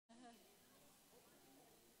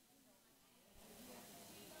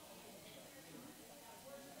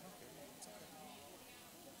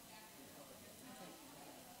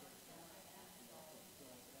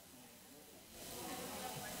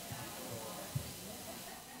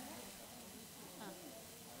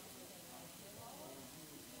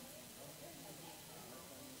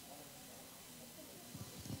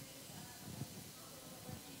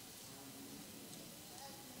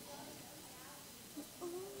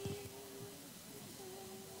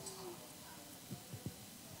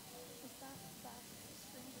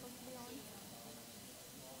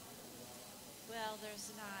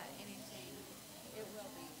there's not anything, it will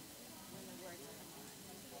be when the words come on.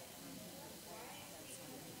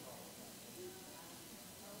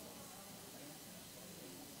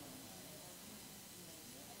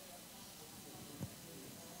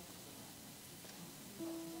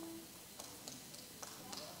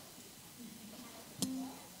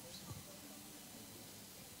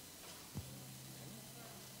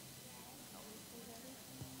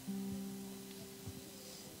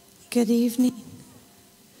 Good evening.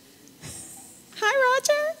 Hi,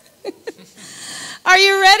 Roger. Are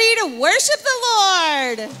you ready to worship the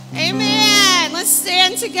Lord? Amen. Let's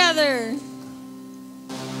stand together.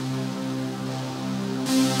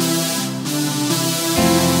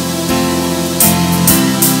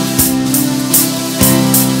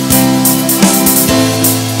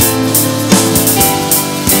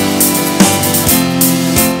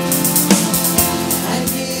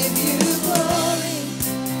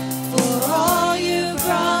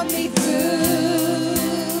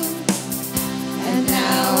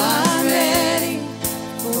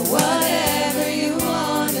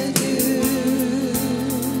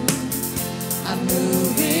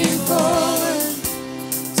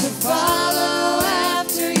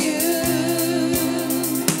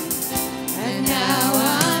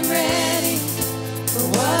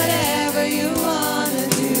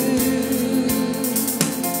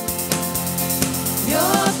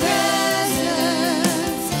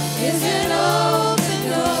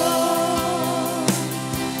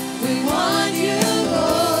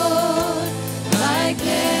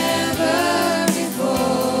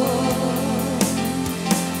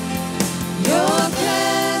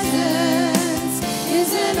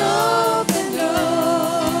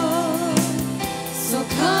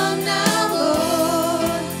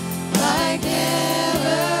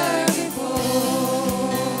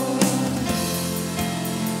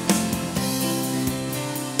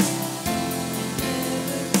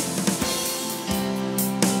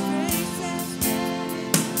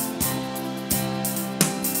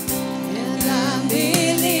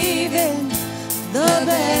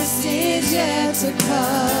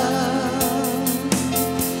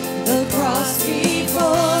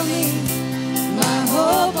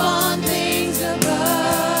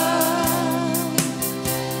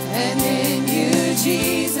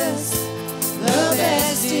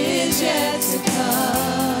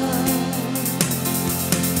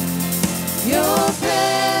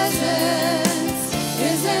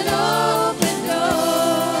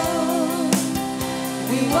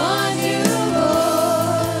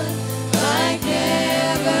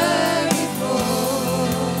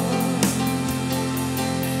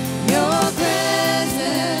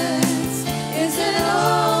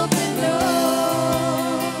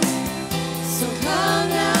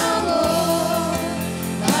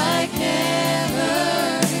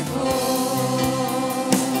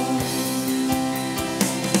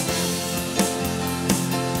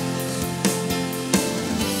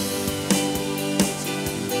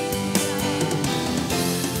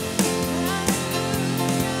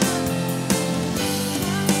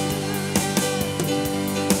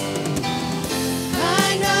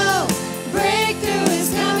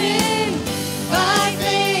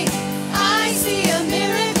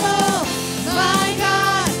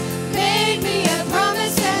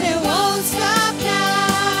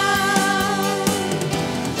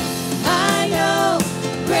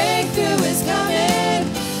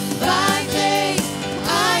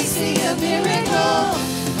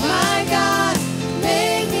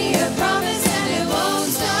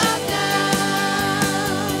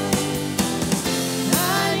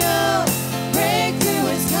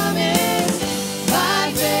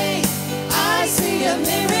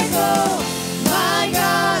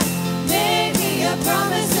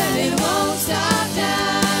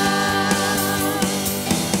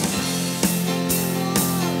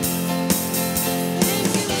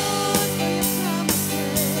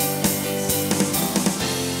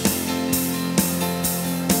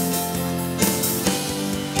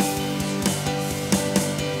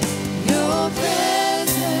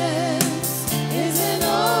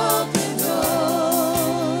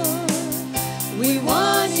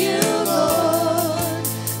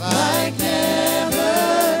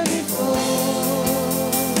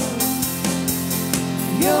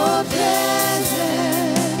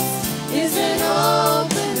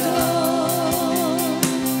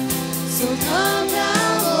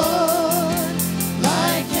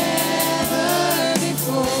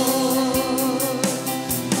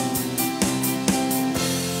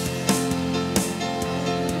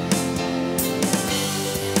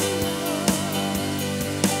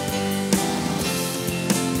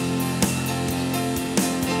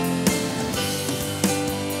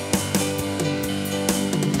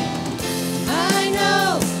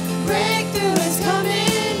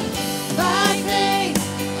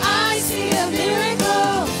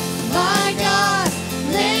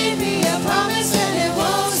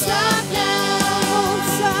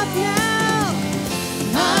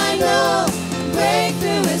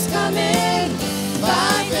 breakthrough is coming.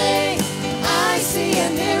 By faith, I see a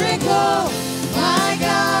miracle. My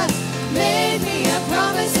God made me a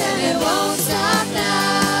promise and it won't stop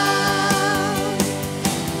now.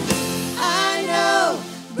 I know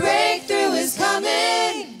breakthrough is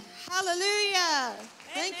coming. Hallelujah.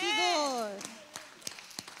 Thank you, Lord.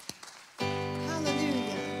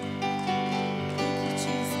 Hallelujah. Thank you,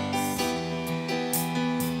 Jesus.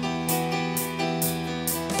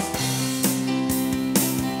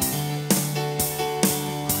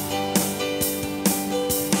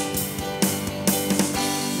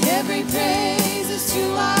 Every praise is to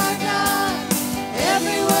our God.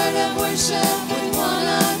 Every word of worship with one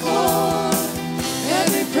accord.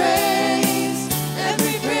 Every praise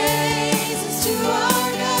is to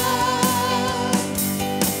our God.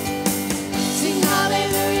 Sing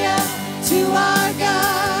hallelujah to our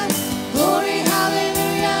God. Glory,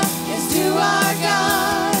 hallelujah is to our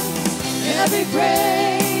God. Every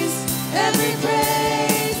praise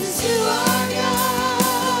is to our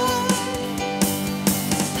God.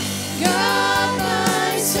 God,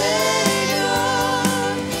 my Savior,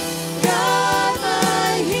 God,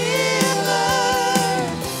 my healer,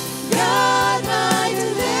 God, my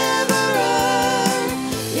deliverer.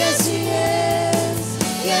 Yes, He is.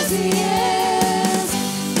 Yes, He is.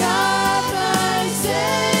 God, my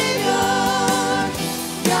Savior,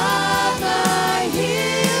 God, my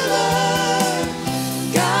healer,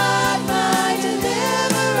 God, my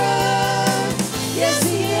deliverer. Yes,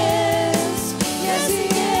 He is. Yes, He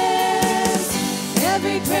is.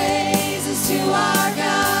 Every praise is to our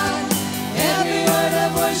God. Every word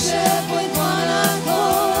of worship with one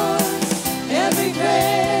accord. Every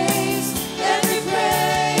praise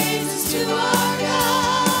is to our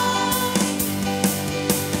God.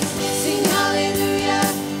 Sing hallelujah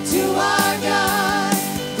to our God.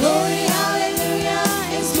 Glory, hallelujah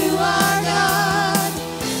is to our God.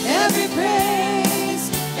 Every praise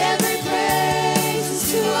is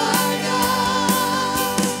to our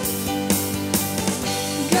God.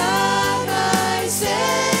 God, my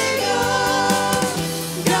Savior,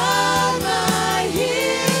 God, my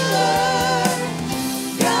healer,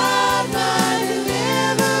 God, my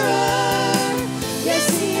deliverer. Yes,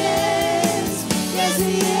 He is. Yes,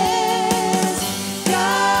 He is.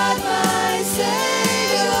 God, my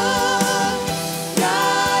Savior,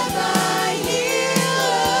 God, my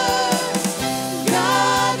healer,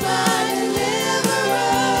 God, my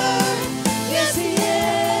deliverer. Yes, He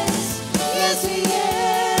is. Yes, He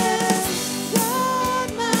is. God,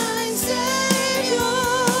 my Savior,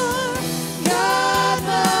 God,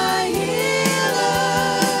 my healer,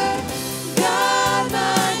 God,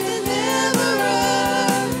 my deliverer.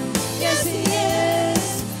 Yes, He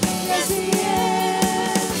is. Yes, He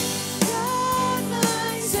is. God,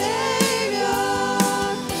 my Savior,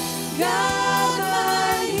 God,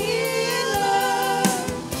 my healer,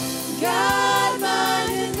 God, my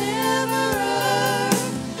deliverer.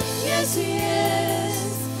 Yes, He is.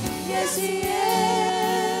 Yes, He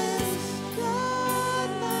is. God,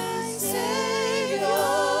 my Savior,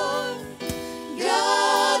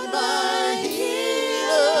 God, my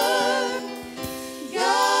healer,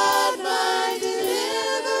 God, my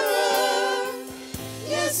deliverer.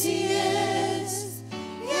 Yes, He is.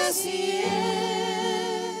 Yes, He is.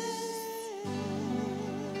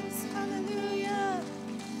 Hallelujah.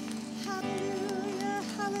 Hallelujah.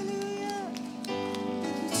 Hallelujah.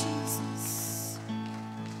 Thank you, Jesus.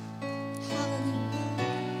 Hallelujah.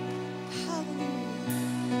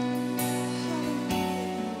 Hallelujah.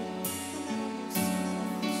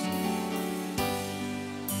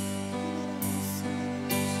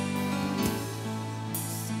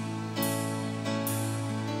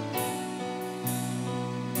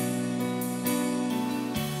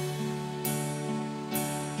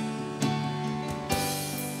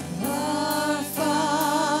 Our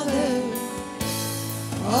Father,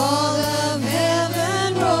 all of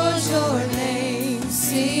heaven roars your name.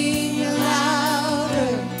 Sing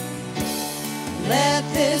louder. Let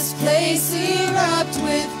this place erupt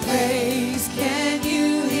with praise. Can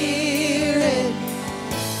you hear it?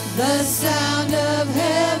 The sound of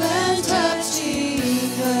heaven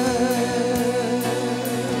touching earth.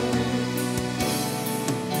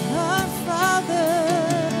 Our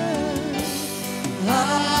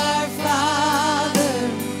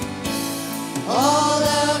Father, all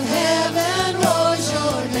of heaven roars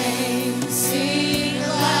your name. Sing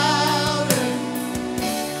louder.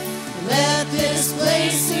 Let this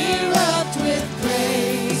place erupt with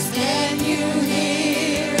praise.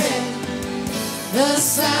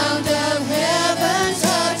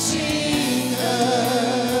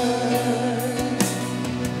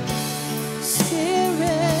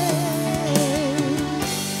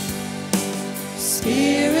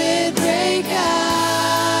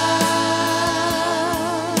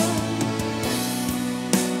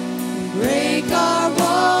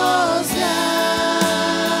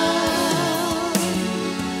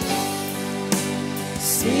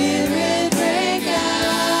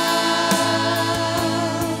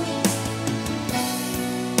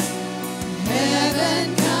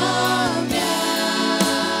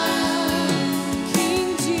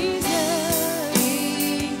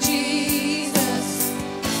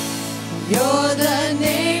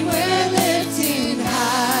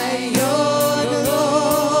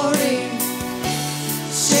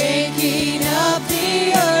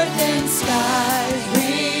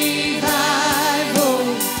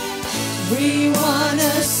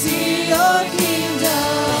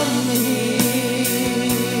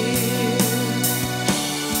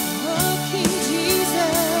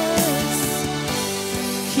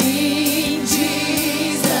 King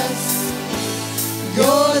Jesus,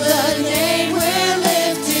 you're the name we're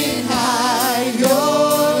lifting high.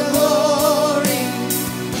 Your glory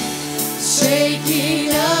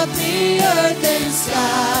shaking up the earth and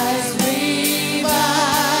skies.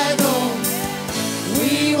 Revival,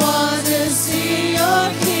 we want to see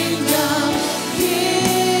your kingdom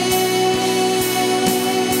here.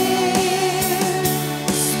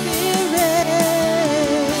 Spirit,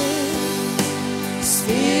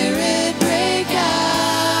 Spirit, break out.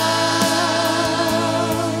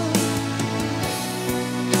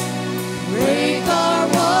 Break our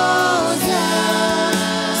walls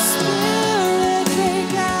down. Spirit,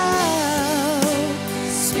 break out.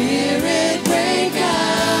 Spirit, break out.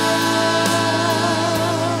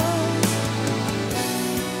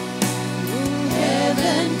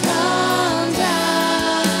 Heaven come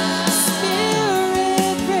down.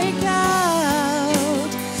 Spirit, break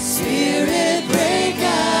out. Spirit, break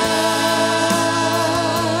out.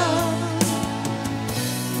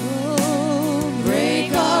 Oh,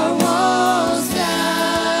 break our walls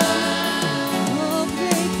down. Oh,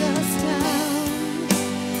 break us down.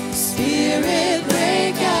 Spirit,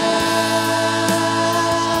 break out.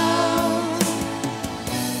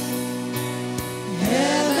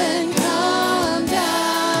 Heaven come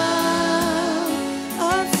down.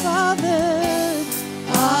 Our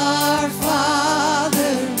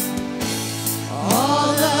Father,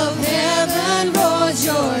 all of heaven roars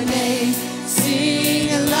your name. Sing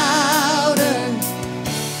louder.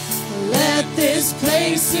 Let this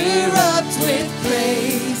place erupt with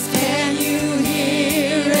praise. Can you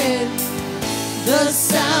hear it? The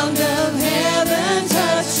sound of heaven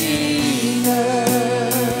touching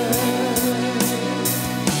earth.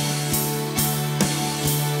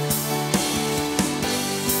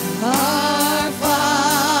 Our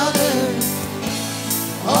Father,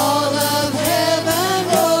 all of heaven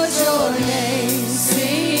roars your name.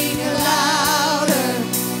 Sing louder.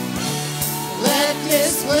 Let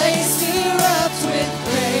this place erupt with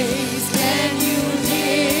praise. Can you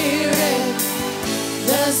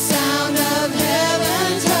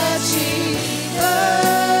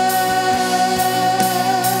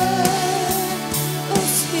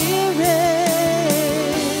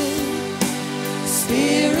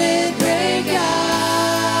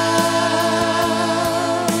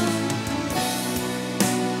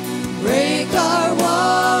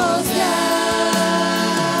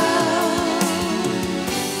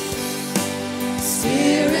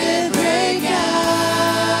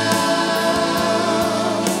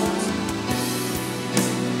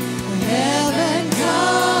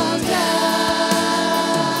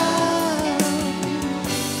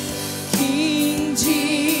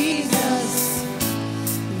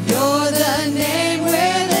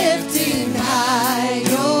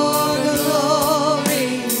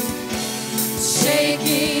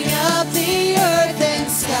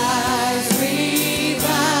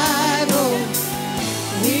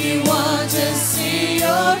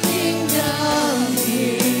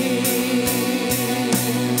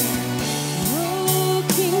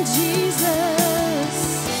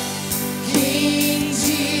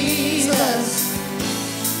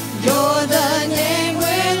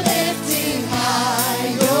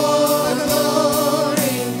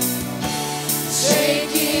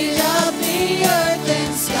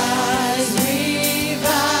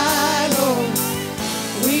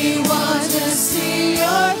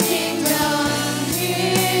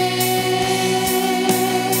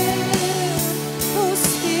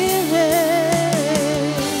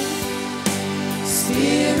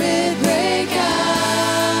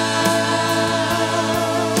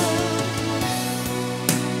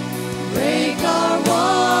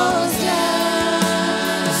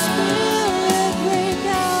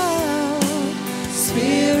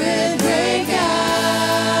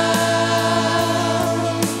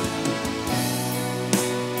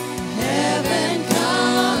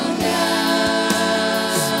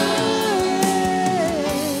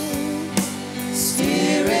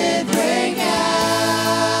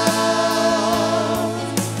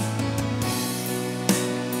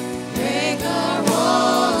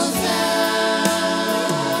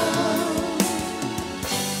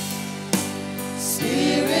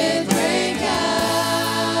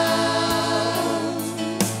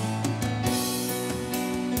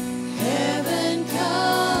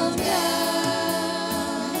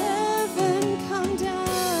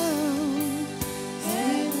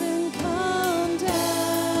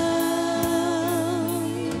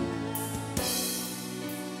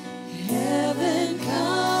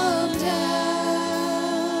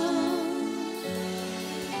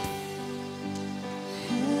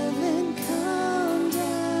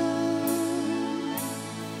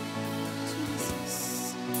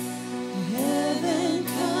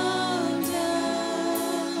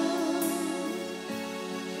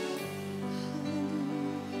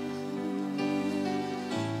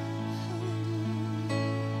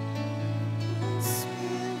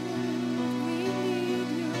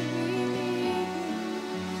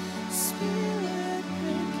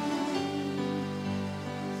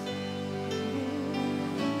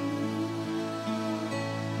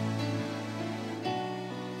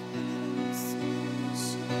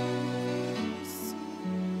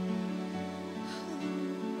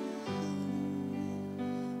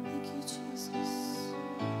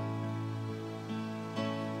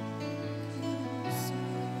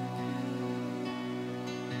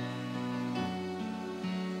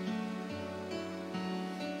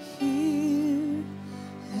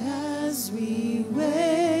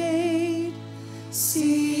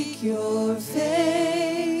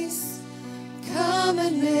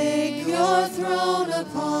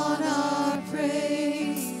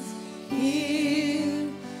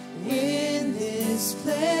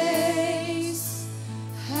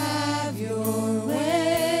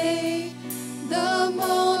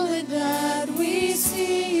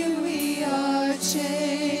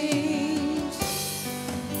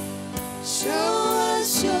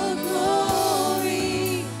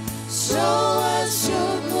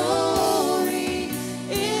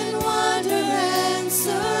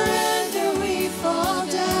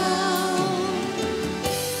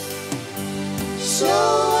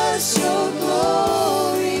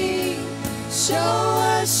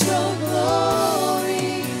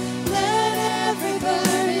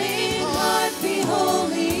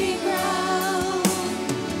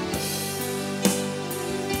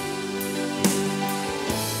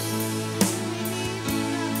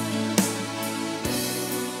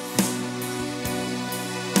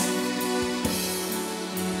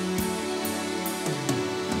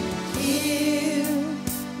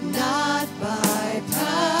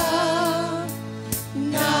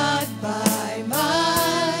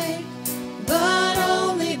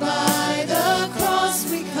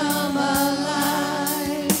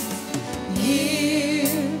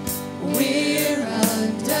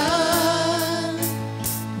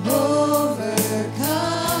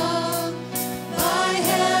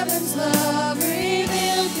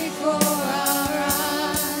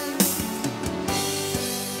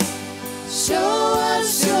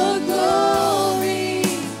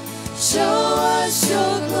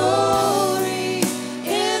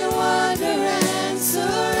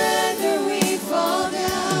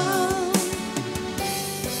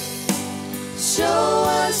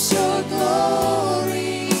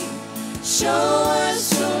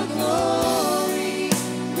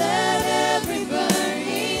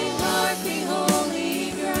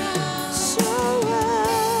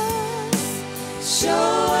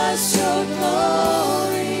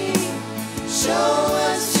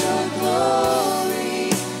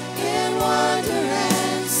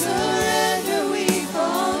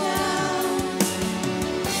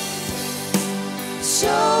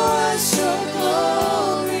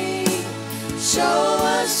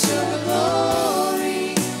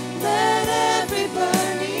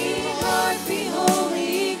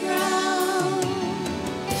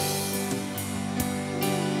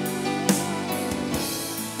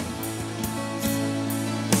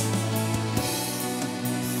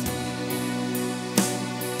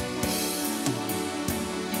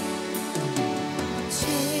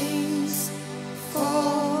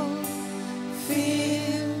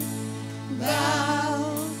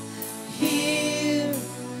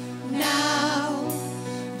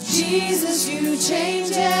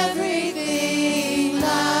change everything.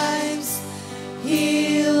 Lives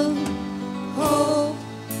healed, hope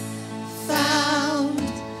found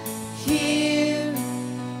here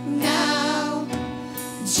now.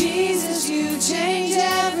 Jesus, you change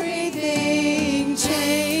everything.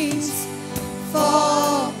 Chains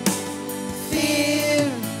fall,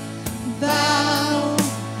 fear bow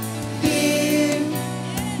here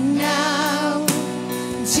now.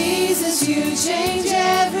 Jesus, you change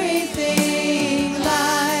everything.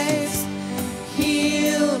 Lives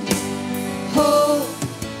healed, hope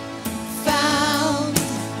found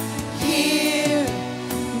here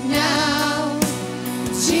now.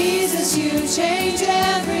 Jesus, you change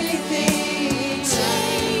everything.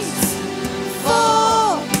 Chains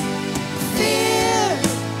fall, fear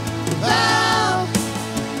bow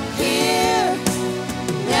here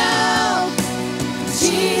now.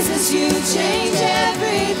 Jesus, you change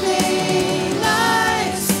everything.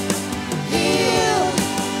 Lives healed,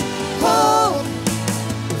 hope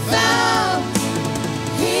found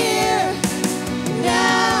here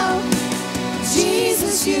now.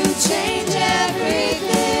 Jesus, you change everything.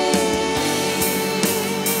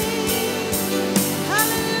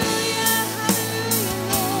 Hallelujah, hallelujah,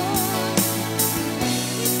 Lord.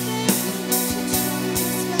 We thank you that you change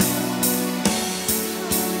us, God.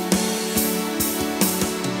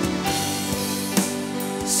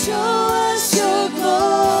 Show us your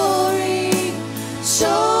glory.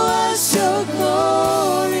 Show us your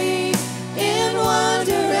glory. In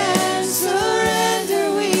wonder and surrender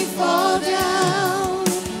we fall down.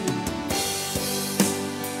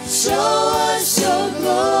 Show us your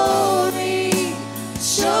glory.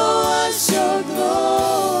 Show us your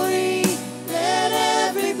glory. Let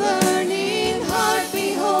every burning heart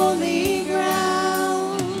be holy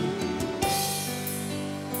ground.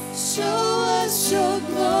 Show us your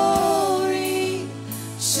glory.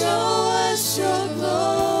 Show us your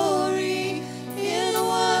glory. In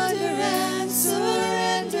wonder and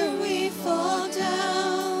surrender we fall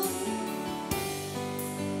down.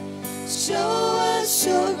 Show us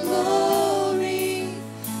your glory.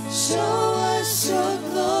 Show us your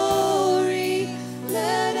glory.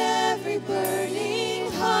 Let every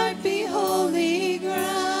burning heart be holy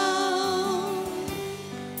ground.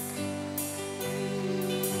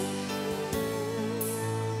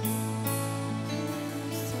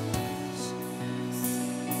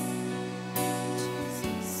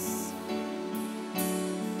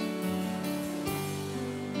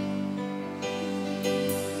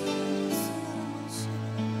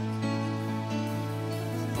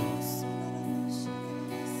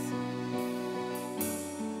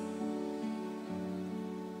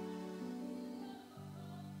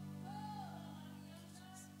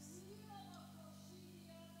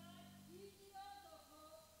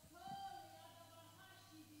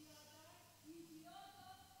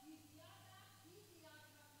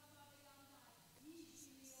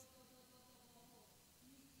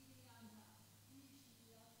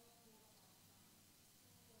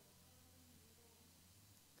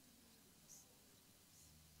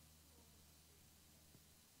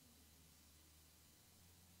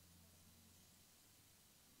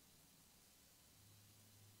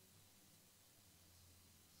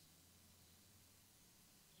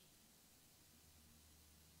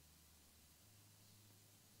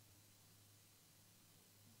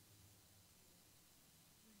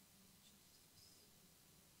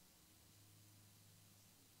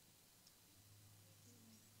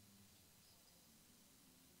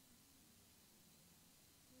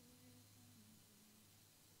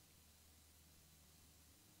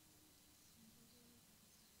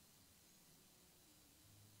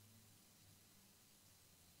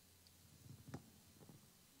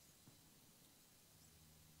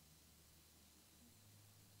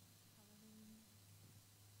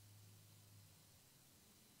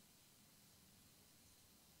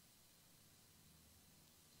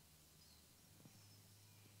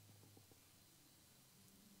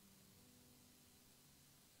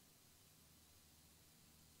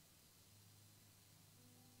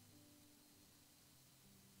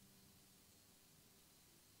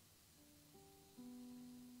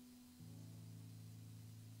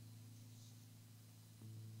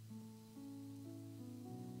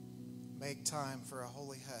 Make time for a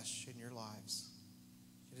holy hush in your lives.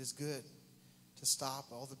 It is good to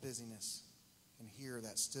stop all the busyness and hear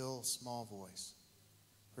that still small voice.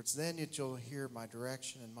 For it's then that you'll hear my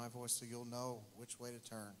direction and my voice, so you'll know which way to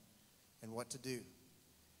turn and what to do.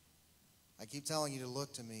 I keep telling you to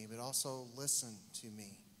look to me, but also listen to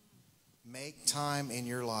me. Make time in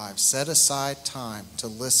your lives. Set aside time to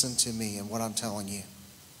listen to me and what I'm telling you.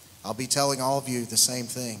 I'll be telling all of you the same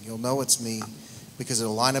thing. You'll know it's me because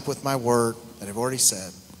it'll line up with my word that I've already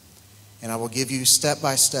said. And I will give you step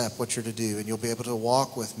by step what you're to do, and you'll be able to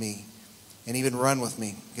walk with me and even run with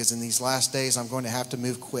me, because in these last days I'm going to have to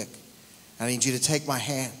move quick. I need you to take my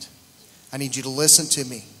hand. I need you to listen to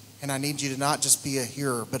me, and I need you to not just be a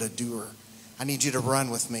hearer but a doer. I need you to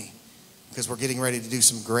run with me, because we're getting ready to do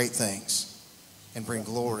some great things and bring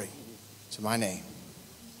glory to my name.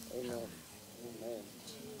 Amen. Amen.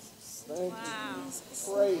 Thank Wow. you.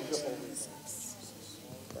 Praise the Holy Name.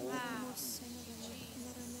 Wow.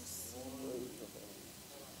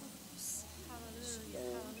 Hallelujah.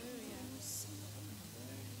 Hallelujah.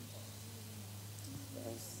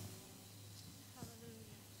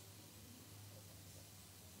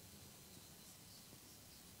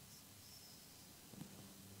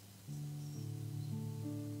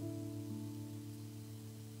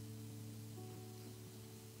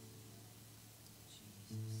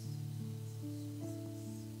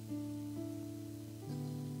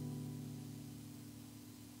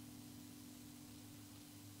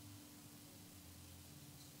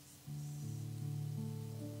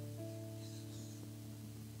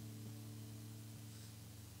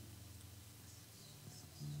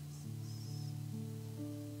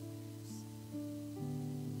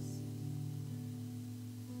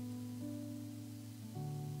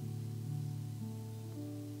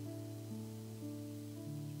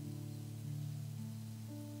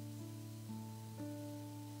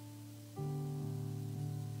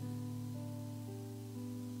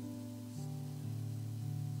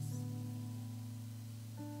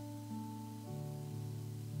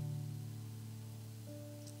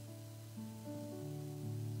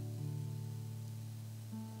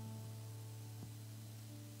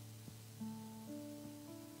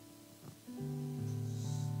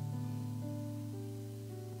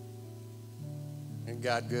 Ain't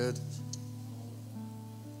God good?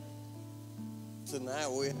 Tonight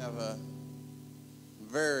we have a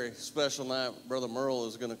very special night. Brother Merle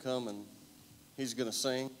is going to come and he's going to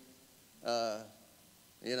sing. And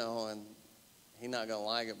he's not going to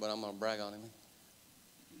like it, but I'm going to brag on him.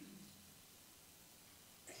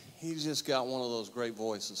 He's just got one of those great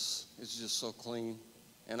voices. It's just so clean.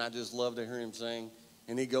 And I just love to hear him sing.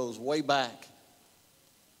 And he goes way back.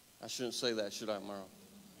 I shouldn't say that, should I, Merle?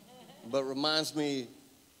 But reminds me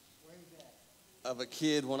of a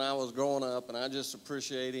kid when I was growing up, and I just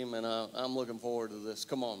appreciate him, and I'm looking forward to this.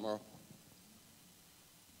 Come on, Merle.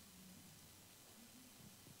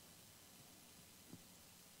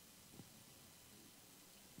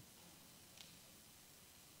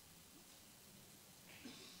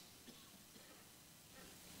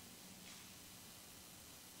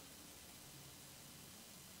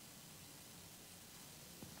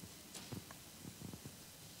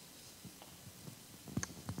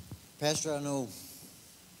 Pastor, I know,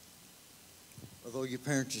 although your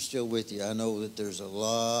parents are still with you, I know that there's a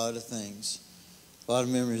lot of things, a lot of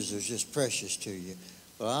memories that are just precious to you.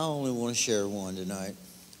 But I only want to share one tonight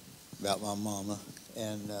about my mama.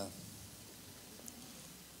 And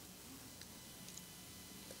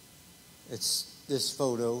it's this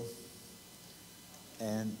photo.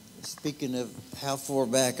 And speaking of how far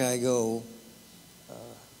back I go,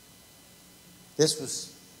 this was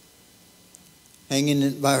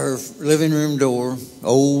hanging by her living room door,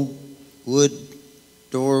 old wood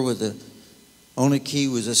door with the only key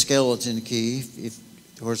was a skeleton key. Of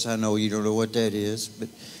course, I know you don't know what that is, but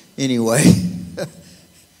anyway,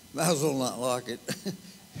 might as well not lock it.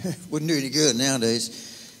 Wouldn't do any good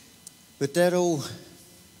nowadays. But that old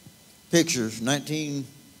picture,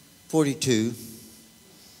 1942,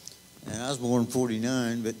 and I was born in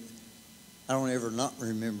 49, but I don't ever not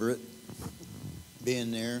remember it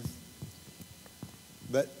being there.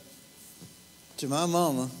 But to my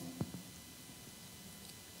mama,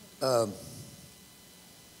 it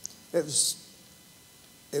was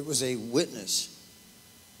a witness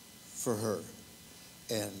for her,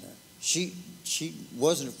 and she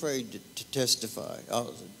wasn't afraid to testify.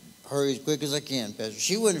 I'll hurry as quick as I can, Pastor.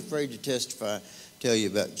 She wasn't afraid to testify, tell you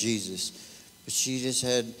about Jesus, but she just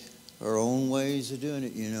had her own ways of doing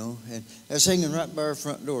it, And I was hanging right by her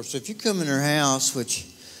front door. So if you come in her house, which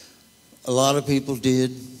a lot of people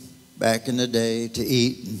did back in the day to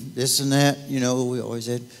eat and this and that. We always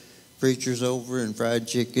had preachers over and fried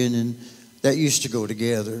chicken, and that used to go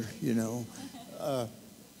together,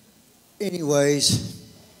 Anyways,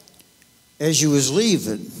 as you was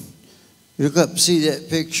leaving, you look up and see that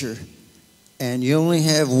picture, and you only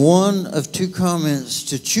have one of two comments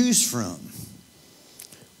to choose from.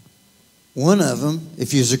 One of them,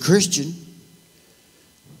 if you're a Christian,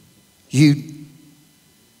 you'd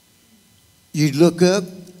look up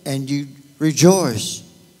and you'd rejoice.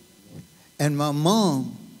 And my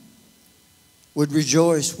mom would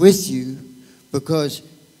rejoice with you because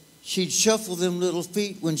she'd shuffle them little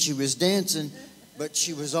feet when she was dancing, but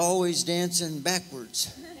she was always dancing backwards.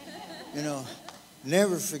 You know,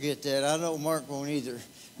 never forget that. I know Mark won't either.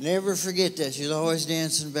 Never forget that. She's always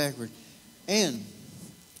dancing backward. And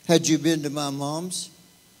had you been to my mom's,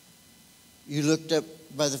 you looked up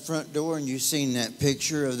by the front door and you seen that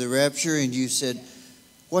picture of the rapture and you said,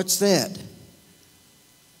 "What's that?"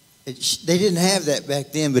 They didn't have that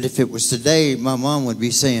back then, but if it was today, my mom would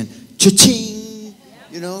be saying, "Cha-ching,"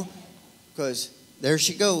 you know, because there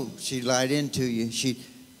she goes. She'd light into you. She'd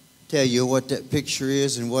tell you what that picture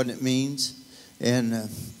is and what it means. And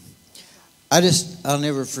I'll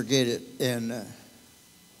never forget it. And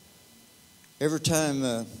every time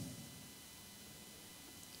I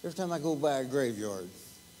go by a graveyard,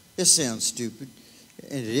 it sounds stupid,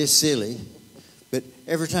 and it is silly, but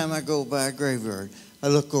every time I go by a graveyard, I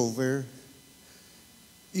look over there,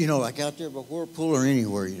 you know, like out there by Whirlpool or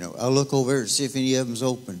anywhere, you know. I look over there to see if any of them's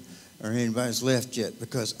open or anybody's left yet,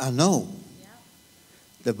 because I know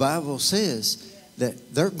the Bible says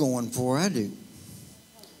that they're going before I do.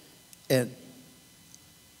 And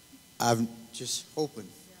I'm just hoping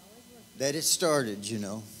that it started, you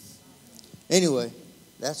know. Anyway,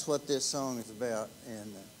 that's what this song is about.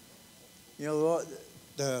 And, you know,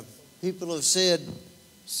 the people have said,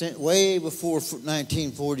 way before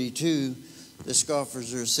 1942, the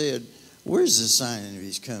scoffers have said, "Where's the sign of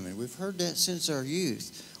He's coming?" We've heard that since our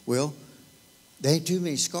youth. Well, there ain't too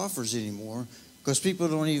many scoffers anymore because people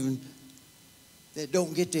that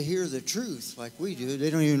don't get to hear the truth like we do. They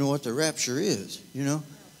don't even know what the rapture is, you know.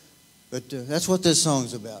 But that's what this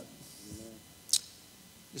song's about.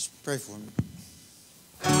 Just pray for me.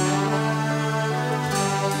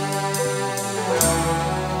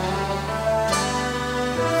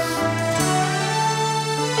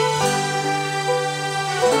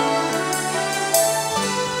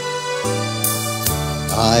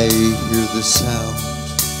 I hear the sound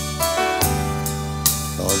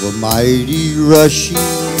of a mighty rushing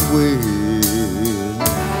wind,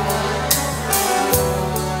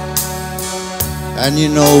 and you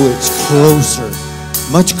know it's closer,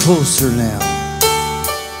 much closer now,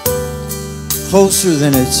 closer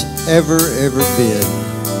than it's ever been.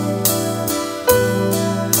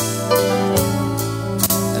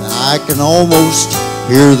 And I can almost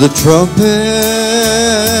hear the trumpet.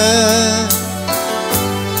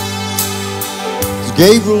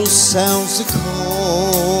 Gabriel sounds the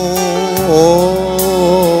call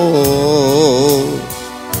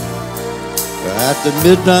at the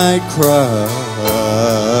midnight cry.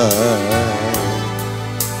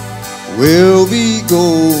 We'll be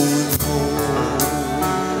going home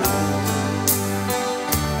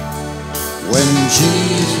when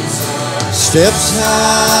Jesus steps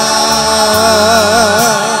high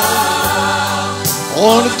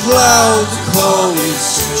on a cloud to call His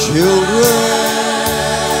children.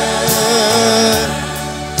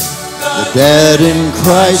 The dead in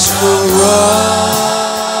Christ will rise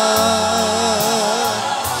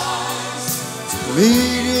to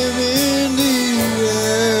meet Him in the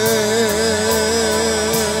air.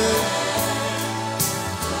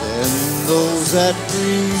 Then those that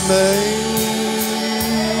remain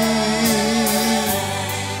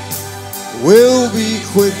will be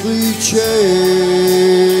quickly changed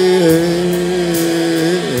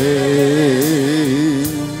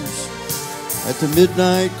at the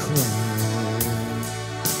midnight cry.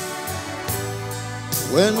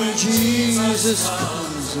 When Jesus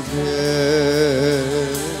comes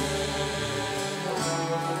again.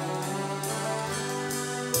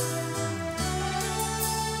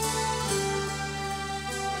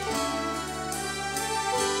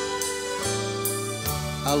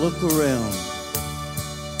 I look around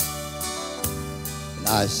and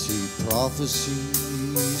I see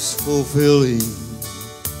prophecies fulfilling.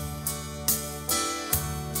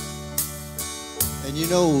 And you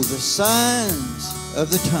know the signs of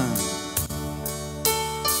the time,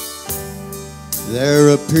 they're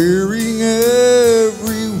appearing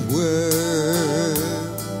everywhere.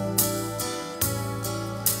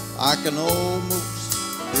 I can almost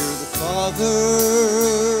hear the Father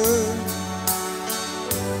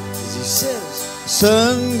as He says,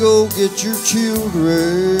 "Son, go get your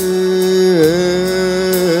children."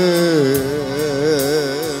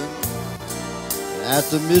 At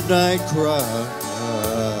the midnight cry,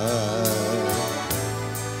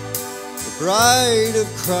 bride of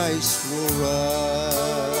Christ will rise.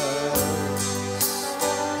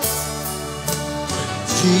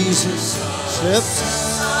 Jesus steps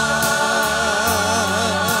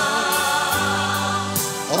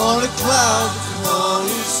on a cloud among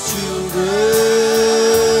his children.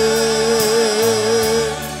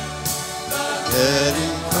 Dead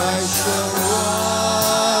in Christ shall rise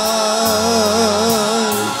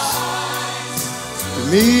to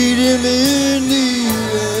meet him in the air.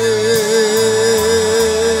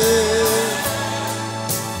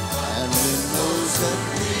 And in those that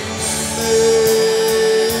remain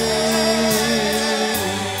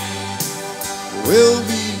will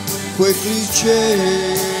be quickly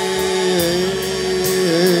changed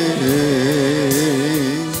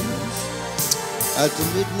at the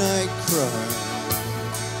midnight cry.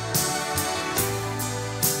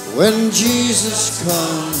 When Jesus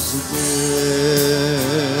comes again,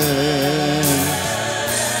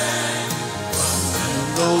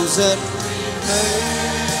 and those that remain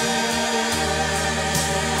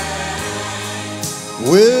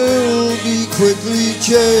will be quickly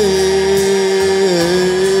changed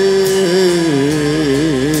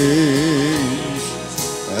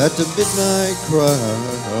at the midnight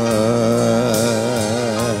cry.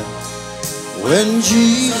 When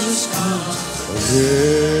Jesus comes again,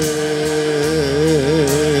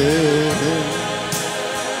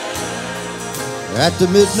 at the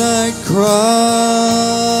midnight cry,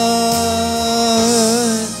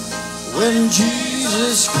 when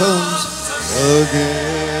Jesus comes again.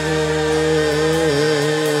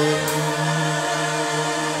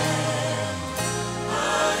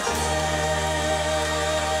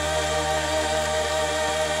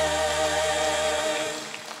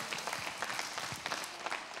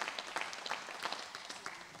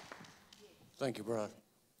 Thank you, brother.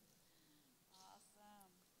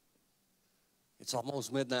 It's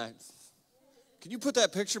almost midnight. Can you put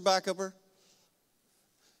that picture back up there?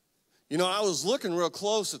 You know, I was looking real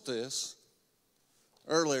close at this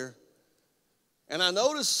earlier, and I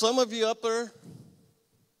noticed some of you up there,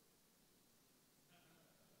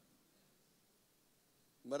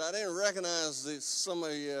 but I didn't recognize some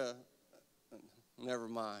of you. Never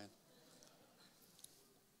mind.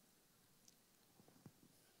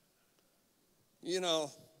 You know,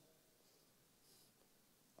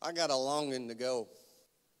 I got a longing to go.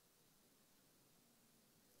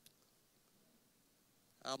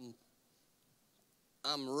 I'm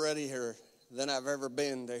readier than I've ever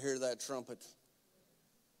been to hear that trumpet.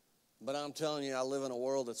 But I'm telling you, I live in a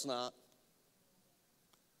world that's not.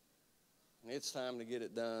 And it's time to get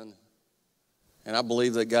it done. And I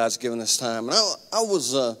believe that God's given us time. And I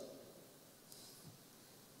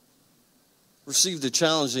received a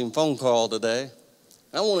challenging phone call today.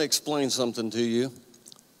 I want to explain something to you.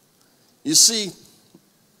 You see,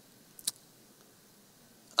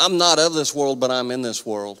 I'm not of this world, but I'm in this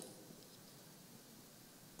world.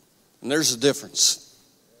 And there's a difference.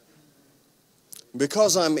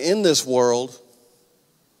 Because I'm in this world,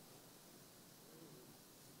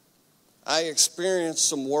 I experience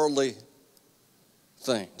some worldly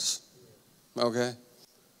things. Okay?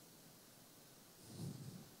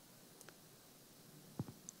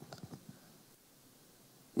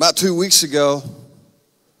 About 2 weeks ago,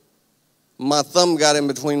 my thumb got in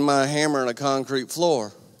between my hammer and a concrete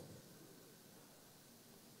floor.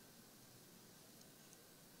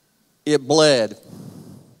 It bled.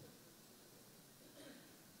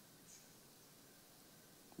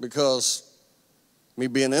 Because me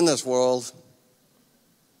being in this world,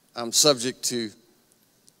 I'm subject to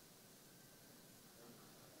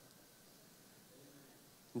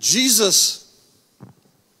Jesus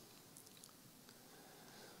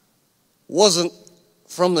wasn't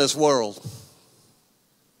from this world,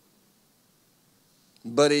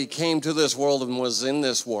 but he came to this world and was in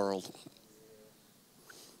this world.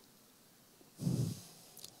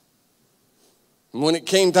 And when it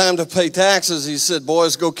came time to pay taxes, he said,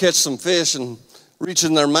 boys, go catch some fish and reach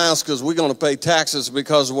in their mouths because we're going to pay taxes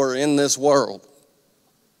because we're in this world.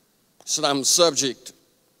 He said, I'm subject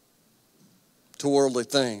to worldly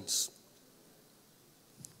things.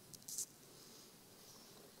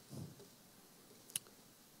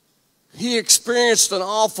 He experienced an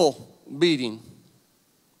awful beating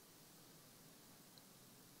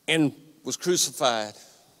and was crucified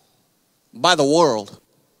by the world.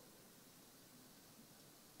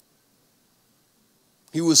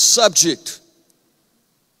 He was subject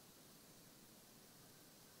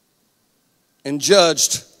and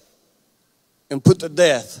judged and put to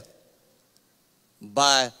death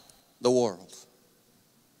by the world.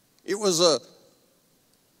 It was a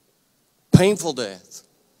painful death.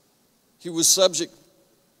 He was subject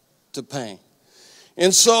to pain.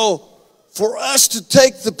 And so, for us to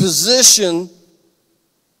take the position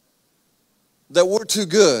that we're too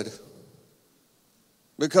good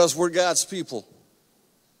because we're God's people,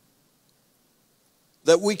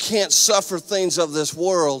 that we can't suffer things of this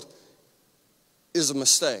world is a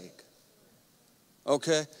mistake.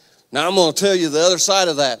 Okay? Now I'm going to tell you the other side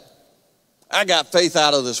of that. I got faith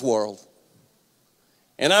out of this world.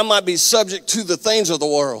 And I might be subject to the things of the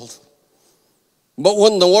world. But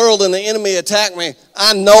when the world and the enemy attack me,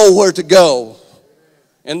 I know where to go.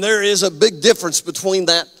 And there is a big difference between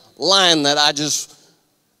that line that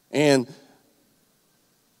and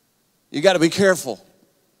you got to be careful.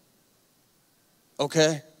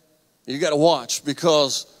 Okay? You got to watch,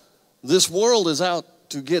 because this world is out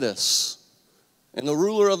to get us. And the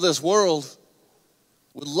ruler of this world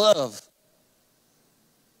would love.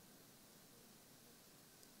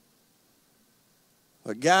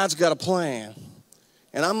 But God's got a plan.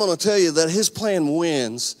 And I'm going to tell you that his plan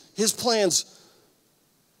wins. His plans,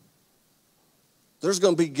 there's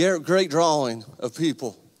going to be great drawing of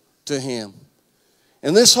people to him.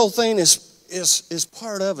 And this whole thing is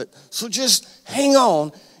part of it. So just hang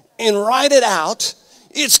on and write it out.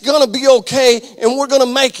 It's going to be okay, and we're going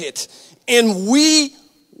to make it. And we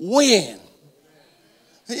win.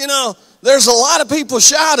 You know, there's a lot of people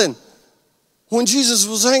shouting when Jesus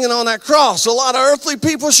was hanging on that cross. A lot of earthly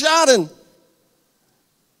people shouting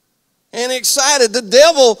and excited. The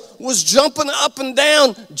devil was jumping up and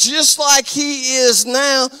down just like he is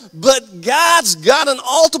now. But God's got an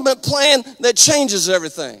ultimate plan that changes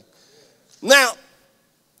everything. Now,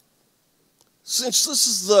 since this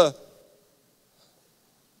is the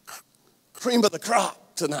cream of the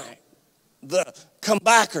crop tonight, the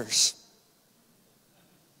comebackers,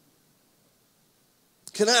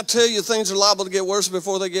 can I tell you things are liable to get worse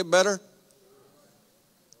before they get better?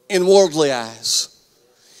 In worldly eyes.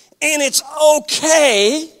 And it's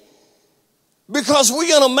okay, because we're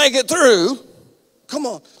going to make it through. Come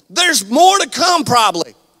on. There's more to come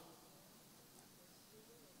probably.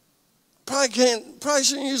 Probably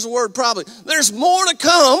shouldn't use the word probably. There's more to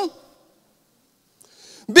come,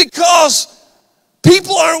 because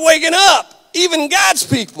people aren't waking up, even God's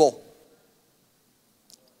people.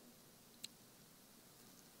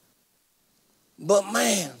 But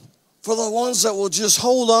man, for the ones that will just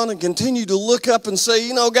hold on and continue to look up and say,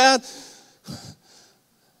 you know, God,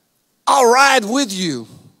 I'll ride with you.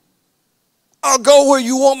 I'll go where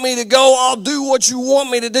you want me to go. I'll do what you want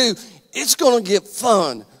me to do. It's going to get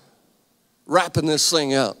fun wrapping this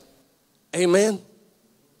thing up. Amen.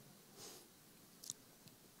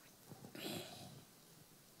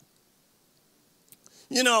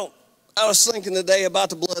 You know, I was thinking today about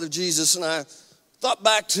the blood of Jesus, and I thought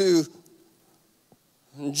back to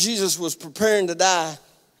when Jesus was preparing to die,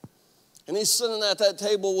 and he's sitting at that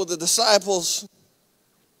table with the disciples,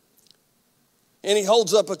 and he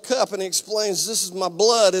holds up a cup and he explains, this is my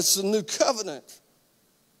blood, it's the new covenant,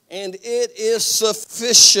 and it is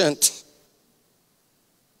sufficient.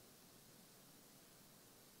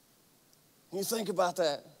 You think about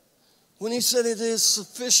that. When he said it is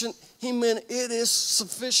sufficient, he meant it is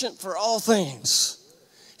sufficient for all things.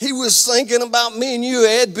 He was thinking about me and you,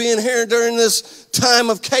 Ed, being here during this time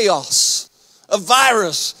of chaos, of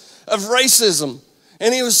virus, of racism.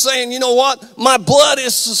 And he was saying, you know what? My blood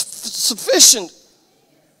is sufficient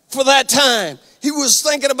for that time. He was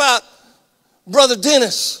thinking about Brother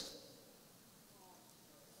Dennis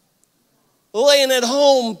laying at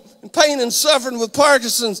home in pain and suffering with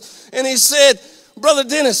Parkinson's. And he said, Brother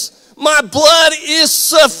Dennis, my blood is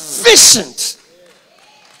sufficient.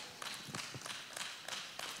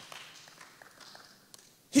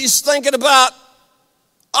 He's thinking about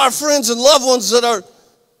our friends and loved ones that are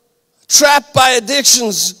trapped by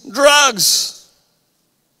addictions, drugs,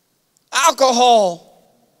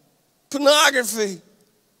 alcohol, pornography.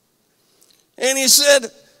 And he said,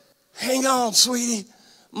 hang on, sweetie,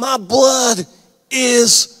 my blood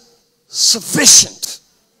is sufficient.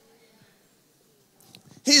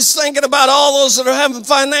 He's thinking about all those that are having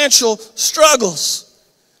financial struggles.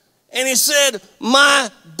 And he said, my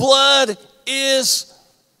blood is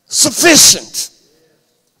sufficient.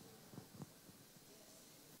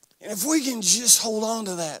 And if we can just hold on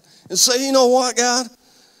to that and say, you know what, God?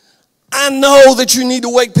 I know that you need to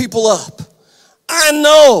wake people up. I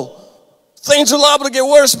know things are liable to get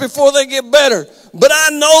worse before they get better. But I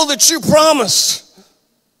know that you promised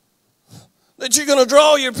that you're going to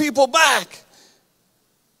draw your people back.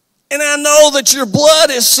 And I know that your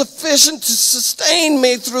blood is sufficient to sustain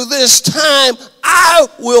me through this time. I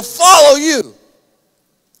will follow you.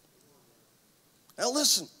 Now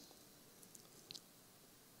listen.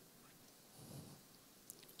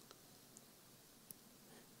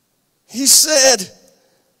 He said,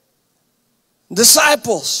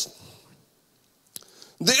 disciples,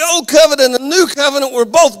 the old covenant and the new covenant were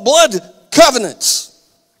both blood covenants.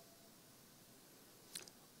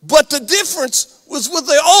 But the difference was with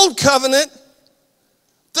the old covenant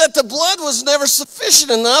that the blood was never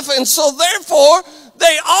sufficient enough, and so therefore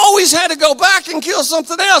they always had to go back and kill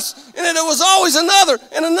something else. And then it was always another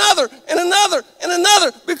and another and another and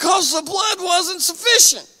another because the blood wasn't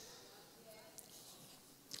sufficient.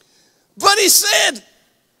 But he said,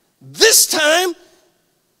 this time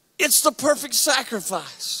it's the perfect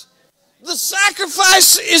sacrifice. The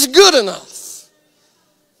sacrifice is good enough.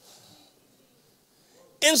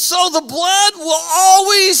 And so the blood will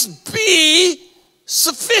always be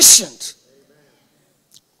sufficient.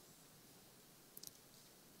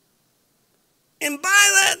 And by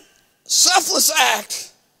that selfless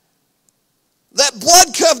act, that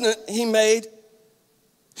blood covenant he made,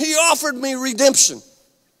 he offered me redemption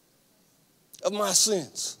of my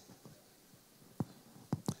sins.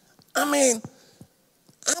 I mean,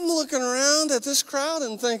 I'm looking around at this crowd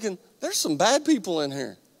and thinking, there's some bad people in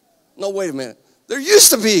here. No, wait a minute. There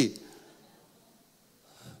used to be.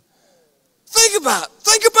 Think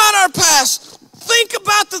about our past. Think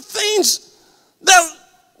about the things that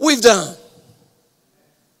we've done.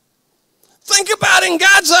 Think about, in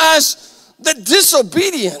God's eyes, the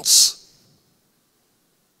disobedience.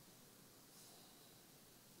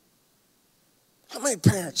 How many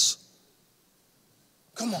parents?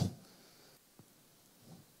 Come on.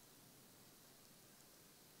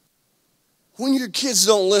 When your kids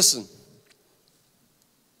don't listen,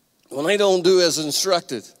 when they don't do as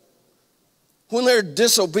instructed, when they're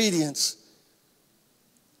disobedient,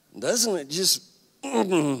 doesn't it just...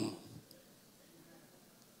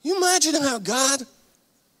 You imagine how God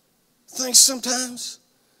thinks sometimes?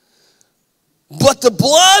 But the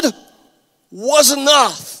blood was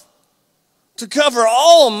enough to cover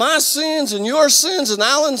all of my sins and your sins and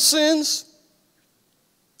Alan's sins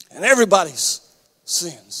and everybody's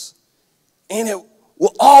sins. And it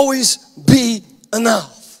will always be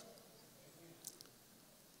enough.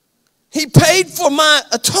 He paid for my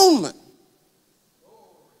atonement.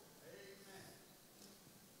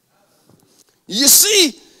 You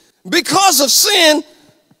see, because of sin,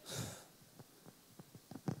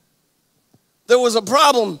 there was a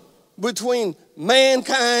problem between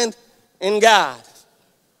mankind and God.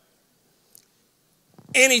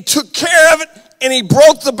 And he took care of it, and he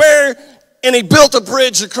broke the barrier, and he built a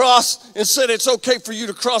bridge across and said, it's okay for you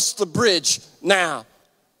to cross the bridge now.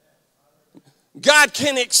 God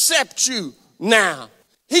can accept you now.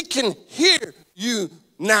 He can hear you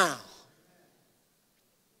now.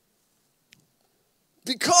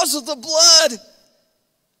 Because of the blood.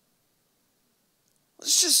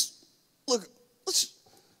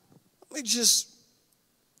 Let me just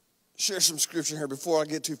share some scripture here before I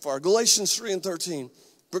get too far. Galatians 3:13.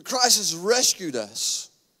 But Christ has rescued us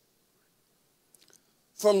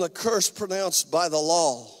from the curse pronounced by the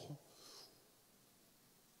law.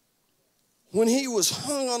 When he was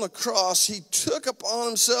hung on the cross, he took upon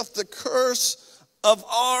himself the curse of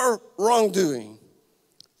our wrongdoing.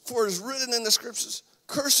 For it is written in the scriptures,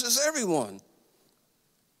 curses everyone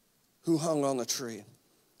who hung on the tree.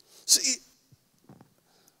 See,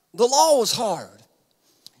 the law was hard.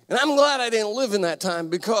 And I'm glad I didn't live in that time,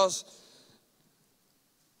 because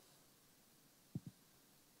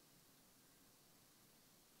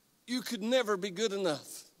you could never be good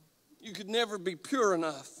enough. You could never be pure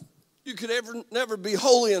enough. You could never be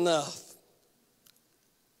holy enough.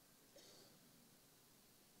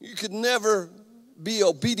 You could never be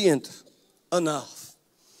obedient enough.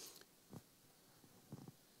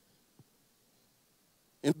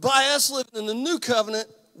 And by us living in the new covenant,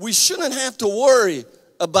 we shouldn't have to worry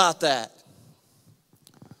about that.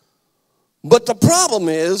 But the problem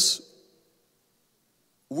is,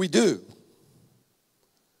 we do.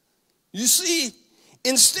 You see,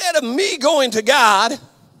 instead of me going to God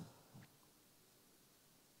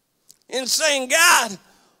and saying, God,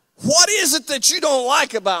 what is it that you don't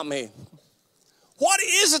like about me? What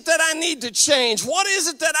is it that I need to change? What is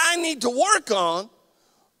it that I need to work on?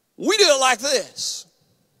 We do it like this.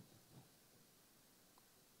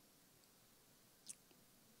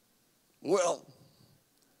 Well,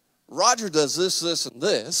 Roger does this, this, and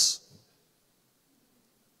this.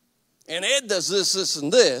 And Ed does this, this,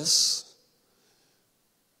 and this.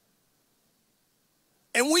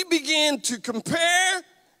 And we begin to compare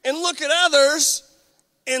and look at others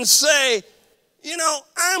and say, you know,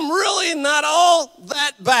 I'm really not all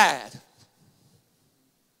that bad.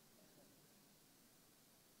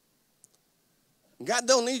 God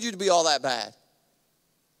don't need you to be all that bad.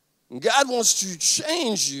 God wants to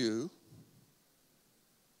change you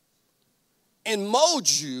and mold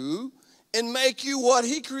you and make you what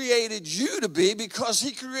he created you to be, because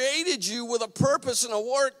he created you with a purpose and a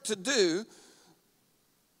work to do.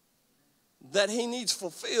 that he needs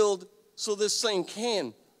fulfilled so this thing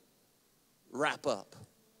can wrap up.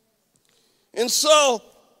 And so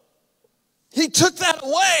he took that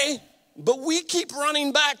away, but we keep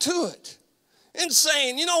running back to it and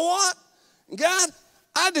saying, you know what, God,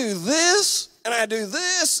 I do this, and I do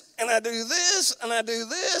this, and I do this, and I do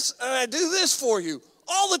this, and I do this for you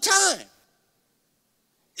all the time.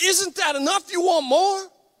 Isn't that enough? You want more?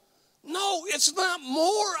 No, it's not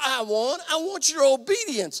more I want. I want your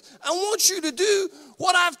obedience. I want you to do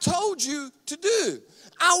what I've told you to do.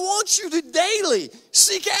 I want you to daily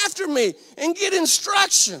seek after me and get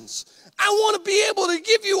instructions. I want to be able to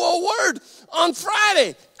give you a word on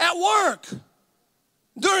Friday at work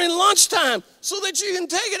during lunchtime so that you can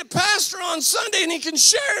take it to Pastor on Sunday and he can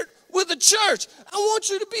share it with the church. I want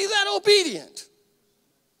you to be that obedient.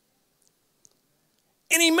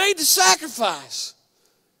 And he made the sacrifice.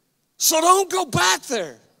 So don't go back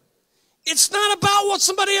there. It's not about what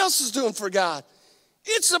somebody else is doing for God.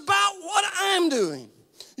 It's about what I'm doing.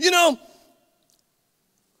 You know,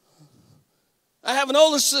 I have an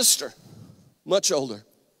older sister, much older.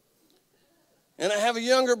 And I have a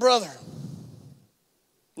younger brother,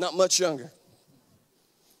 not much younger.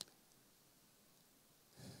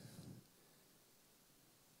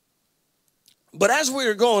 But as we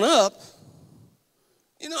were growing up,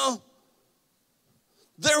 you know,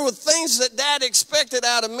 there were things that Dad expected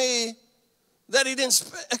out of me that he didn't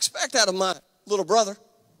expect out of my little brother.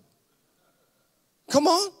 Come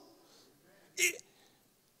on.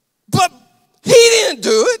 But he didn't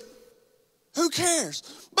do it. Who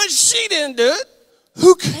cares? But she didn't do it.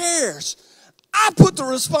 Who cares? I put the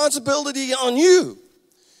responsibility on you.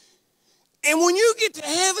 And when you get to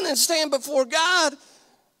heaven and stand before God,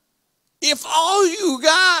 if all you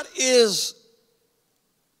got is,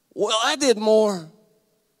 well, I did more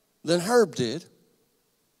than Herb did.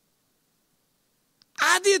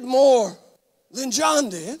 I did more than John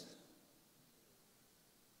did.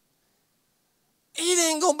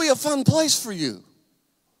 It ain't going to be a fun place for you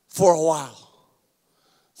for a while.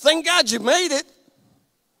 Thank God you made it.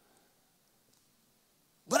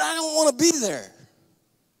 But I don't want to be there.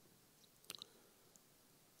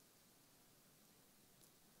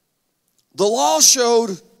 The law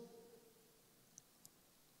showed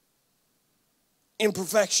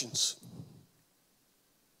imperfections.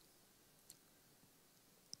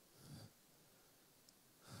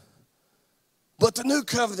 But the new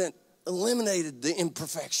covenant eliminated the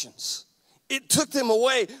imperfections. It took them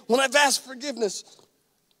away. When I've asked forgiveness,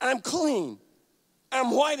 I'm clean.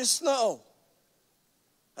 I'm white as snow.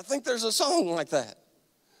 I think there's a song like that.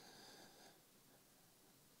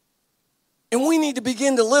 And we need to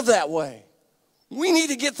begin to live that way. We need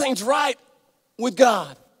to get things right with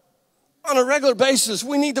God. On a regular basis,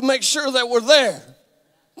 we need to make sure that we're there.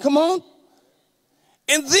 Come on.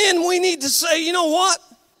 And then we need to say, you know what?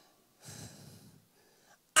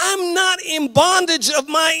 I'm not in bondage of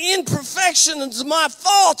my imperfections, my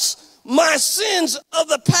faults, my sins of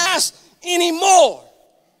the past anymore.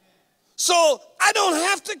 So I don't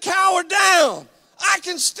have to cower down. I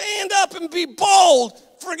can stand up and be bold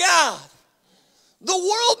for God. The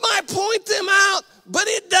world might point them out, but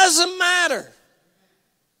it doesn't matter.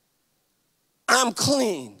 I'm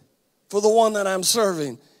clean for the one that I'm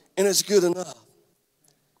serving, and it's good enough.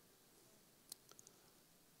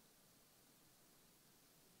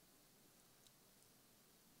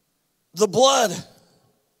 The blood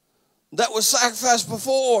that was sacrificed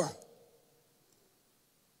before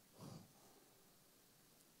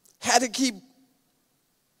they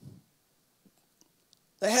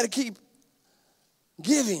had to keep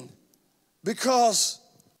giving because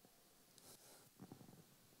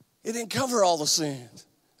it didn't cover all the sin.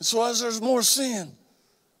 And so as there's more sin,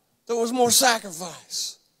 there was more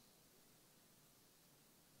sacrifice.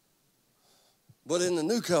 But in the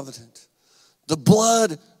new covenant, the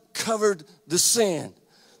blood covered the sin.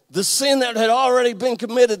 The sin that had already been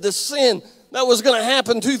committed, the sin that was going to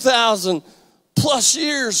happen 2,000 plus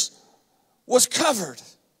years was covered.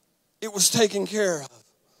 It was taken care of.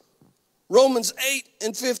 Romans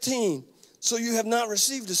 8:15. So you have not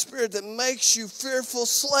received a spirit that makes you fearful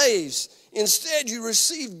slaves. Instead, you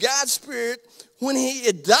received God's Spirit when He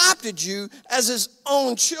adopted you as His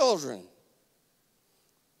own children.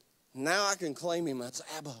 Now I can claim Him as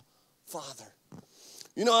Abba, Father.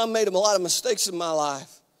 You know, I made a lot of mistakes in my life,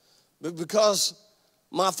 but because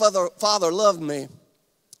my father loved me,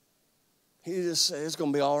 He just said, it's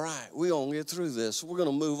going to be all right. We're going to get through this. We're going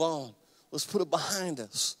to move on. Let's put it behind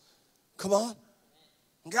us. Come on.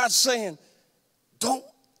 And God's saying, don't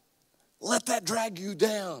let that drag you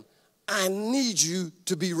down. I need you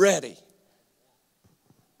to be ready.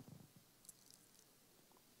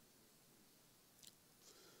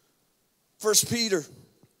 1 Peter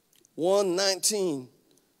 1:19.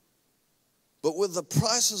 But with the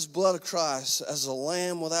priceless blood of Christ as a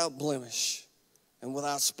lamb without blemish and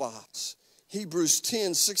without spots. Hebrews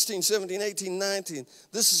 10, 16, 17, 18, 19.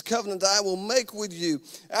 This is covenant I will make with you.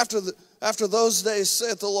 After those days,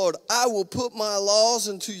 saith the Lord, I will put my laws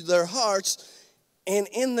into their hearts, and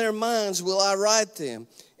in their minds will I write them.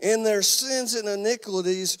 In their sins and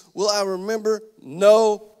iniquities will I remember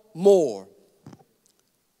no more.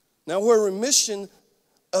 Now, where remission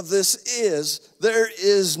of this is, there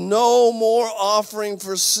is no more offering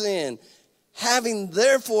for sin. Having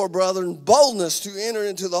therefore, brethren, boldness to enter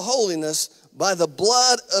into the holiness by the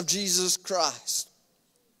blood of Jesus Christ.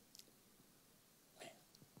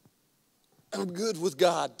 I'm good with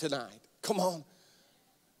God tonight. Come on.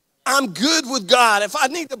 I'm good with God. If I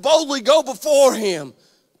need to boldly go before him,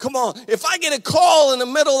 come on. If I get a call in the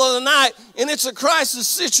middle of the night and it's a crisis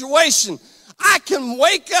situation, I can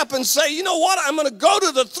wake up and say, you know what? I'm going to go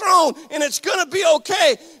to the throne and it's going to be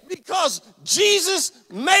okay because Jesus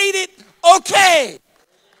made it okay.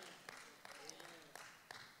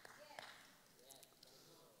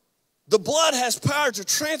 The blood has power to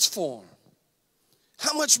transform.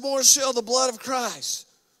 How much more shall the blood of Christ,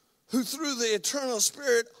 who through the eternal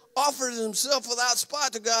Spirit offered himself without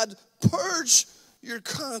spot to God, purge your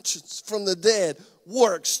conscience from the dead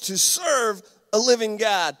works to serve a living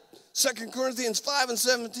God. 2 Corinthians 5 and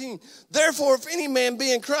 17. Therefore, if any man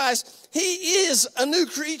be in Christ, he is a new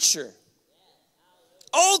creature.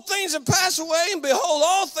 Old things have passed away, and behold,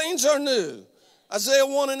 all things are new. Isaiah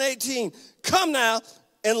 1 and 18. Come now,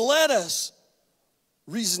 and let us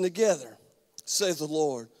reason together, saith the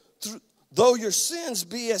Lord. Though your sins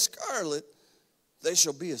be as scarlet, they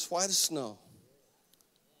shall be as white as snow.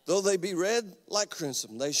 Though they be red like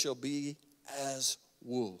crimson, they shall be as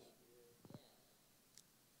wool.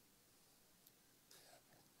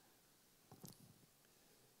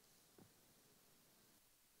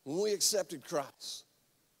 When we accepted Christ,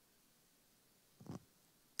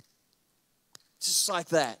 just like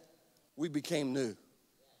that, we became new.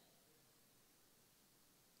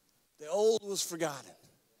 The old was forgotten.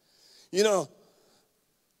 You know,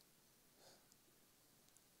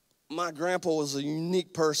 my grandpa was a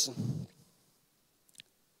unique person.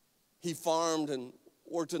 He farmed and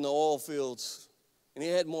worked in the oil fields, and he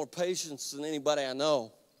had more patience than anybody I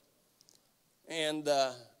know. And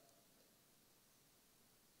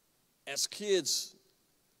as kids,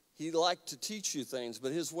 he liked to teach you things,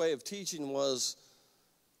 but his way of teaching was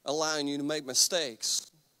allowing you to make mistakes.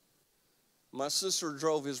 My sister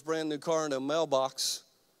drove his brand new car into a mailbox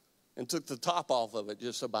and took the top off of it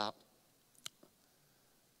just about.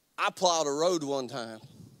 I plowed a road one time.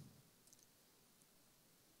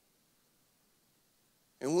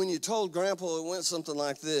 And when you told Grandpa, it went something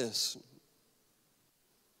like this.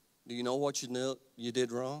 Do you know what you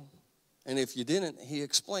did wrong? And if you didn't, he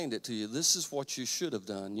explained it to you. This is what you should have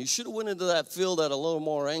done. You should have went into that field at a little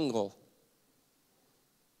more angle.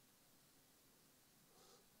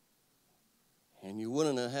 And you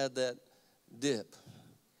wouldn't have had that dip.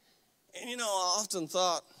 And you know, I often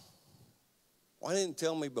thought, why didn't he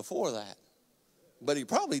tell me before that? But he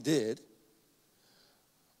probably did.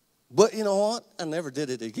 But you know what? I never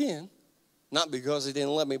did it again. Not because he didn't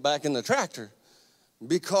let me back in the tractor.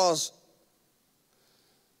 Because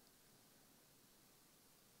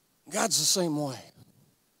God's the same way.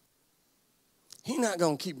 He's not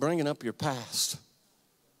going to keep bringing up your past.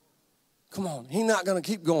 Come on. He's not going to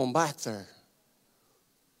keep going back there.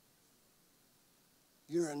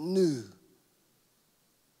 You're a new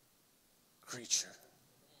creature.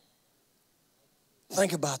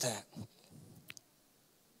 Think about that.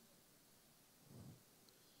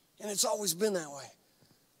 And it's always been that way.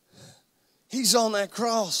 He's on that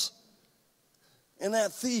cross. And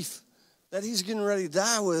that thief that he's getting ready to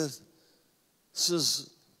die with says,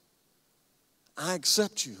 I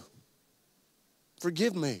accept you.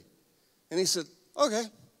 Forgive me. And he said, okay.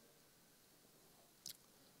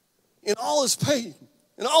 In all his pain,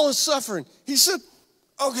 in all his suffering, he said,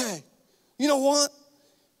 okay, you know what?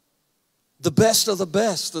 The best of the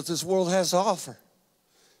best that this world has to offer.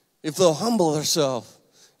 If they'll humble themselves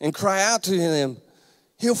and cry out to him,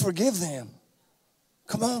 he'll forgive them.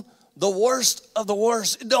 Come on. The worst of the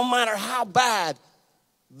worst. It don't matter how bad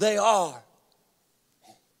they are.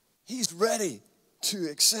 He's ready to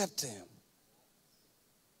accept them.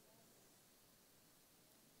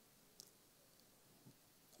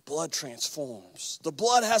 Blood transforms. The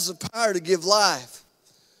blood has the power to give life.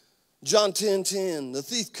 John 10:10, the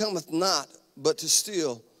thief cometh not but to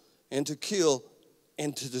steal and to kill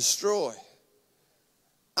and to destroy.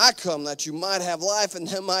 I come that you might have life and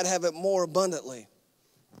that might have it more abundantly.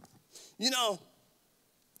 You know,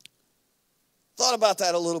 thought about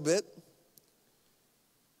that a little bit.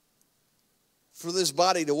 For this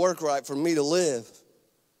body to work right, for me to live,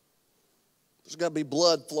 there's got to be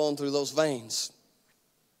blood flowing through those veins.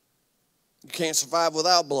 You can't survive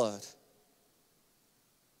without blood.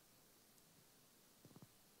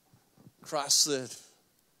 Christ said,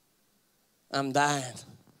 I'm dying.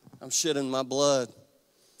 I'm shedding my blood.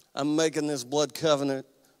 I'm making this blood covenant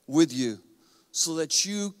with you so that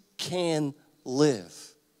you can live.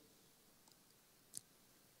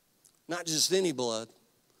 Not just any blood.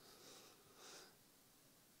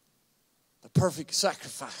 The perfect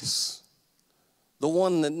sacrifice. The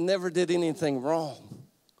one that never did anything wrong.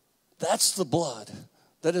 That's the blood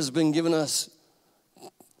that has been given us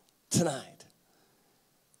tonight.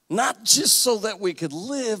 Not just so that we could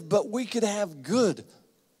live, but we could have good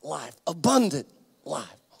life, abundant life.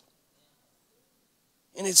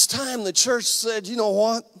 And it's time the church said, you know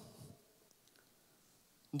what?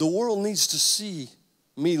 The world needs to see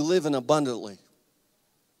me living abundantly.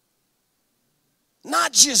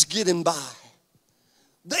 Not just getting by.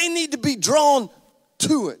 They need to be drawn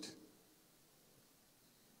to it.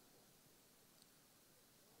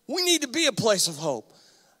 We need to be a place of hope.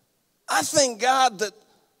 I thank God that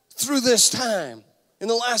through this time, in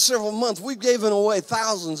the last several months, we've given away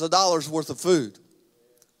thousands of dollars worth of food.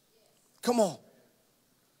 Come on.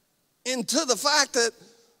 And to the fact that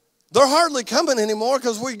they're hardly coming anymore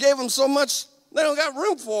because we gave them so much, they don't got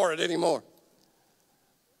room for it anymore.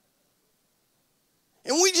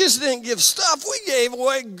 And we just didn't give stuff, we gave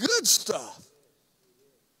away good stuff.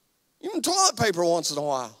 Even toilet paper once in a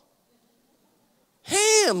while.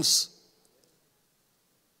 Hams.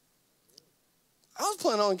 I was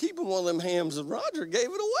planning on keeping one of them hams and Roger gave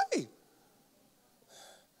it away.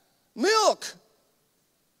 Milk.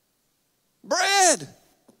 Bread.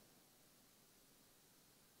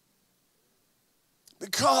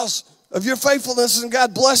 Because of your faithfulness and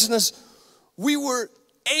God blessing us, we were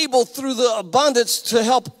able through the abundance to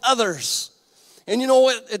help others. And you know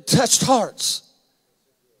what? It touched hearts.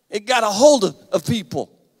 It got a hold of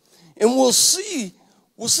people. And we'll see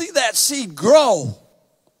that seed grow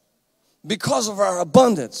because of our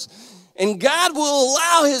abundance. And God will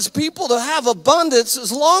allow his people to have abundance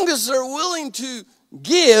as long as they're willing to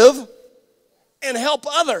give and help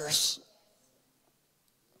others.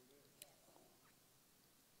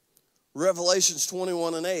 Revelations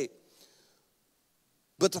 21:8.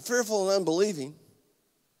 But the fearful and unbelieving,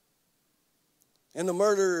 and the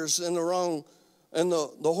murderers and the wrong, and the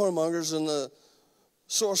whoremongers and the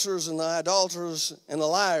sorcerers and the idolaters and the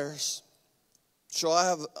liars shall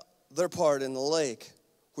have their part in the lake,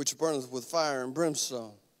 which burneth with fire and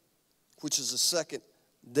brimstone, which is the second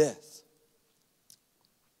death.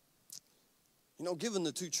 You know, given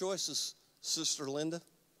the two choices, Sister Linda,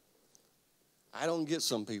 I don't get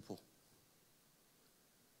some people.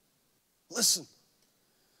 Listen,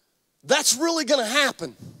 that's really going to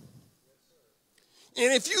happen.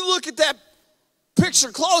 And if you look at that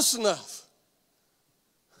picture close enough,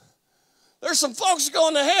 there's some folks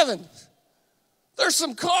going to heaven. There's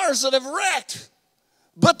some cars that have wrecked.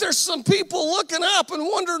 But there's some people looking up and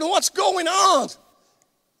wondering what's going on.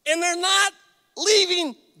 And they're not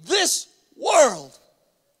leaving this world.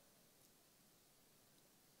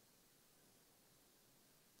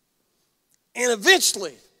 And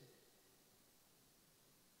eventually,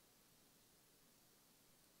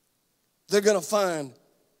 they're going to find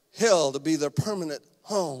hell to be their permanent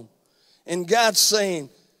home. And God's saying,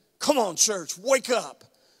 come on, church, wake up.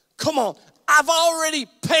 Come on. I've already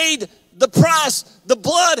paid the price. The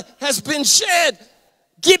blood has been shed.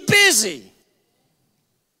 Get busy.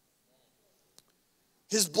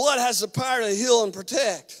 His blood has the power to heal and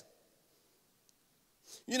protect.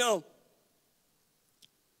 You know,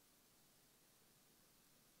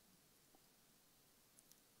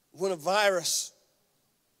 when a virus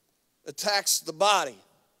attacks the body,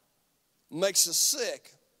 makes us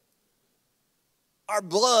sick, our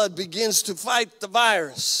blood begins to fight the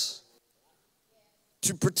virus,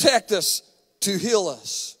 to protect us, to heal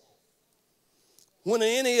us. When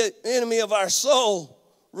any enemy of our soul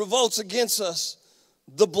revolts against us,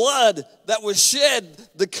 the blood that was shed,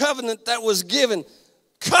 the covenant that was given,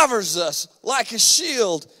 covers us like a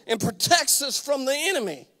shield and protects us from the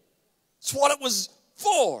enemy. It's what it was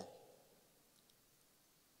for.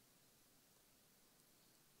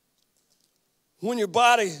 When your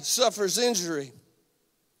body suffers injury,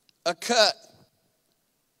 a cut,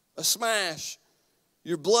 a smash,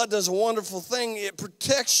 your blood does a wonderful thing. It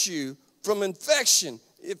protects you from infection.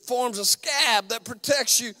 It forms a scab that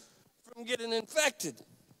protects you from getting infected.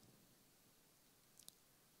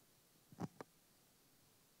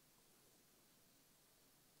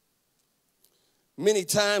 Many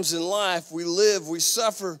times in life we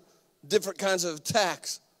suffer different kinds of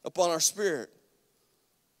attacks upon our spirit.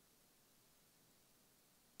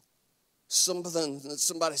 Something that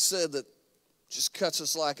somebody said that just cuts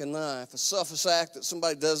us like a knife. A selfish act that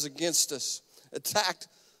somebody does against us. Attack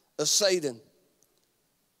of Satan.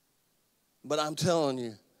 But I'm telling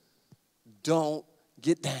you, don't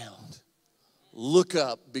get down. Look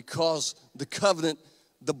up, because the covenant,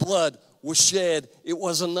 the blood was shed. It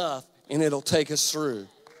was enough, and it'll take us through.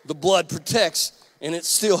 The blood protects, and it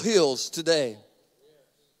still heals today.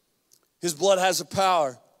 His blood has the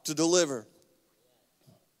power to deliver.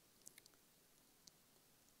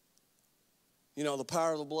 You know, the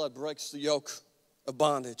power of the blood breaks the yoke of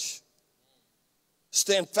bondage.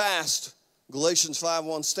 Stand fast, Galatians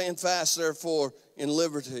 5:1, stand fast, therefore, in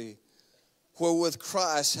liberty, wherewith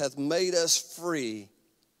Christ hath made us free,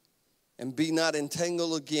 and be not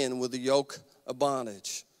entangled again with the yoke of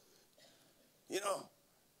bondage. You know,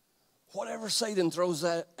 whatever Satan throws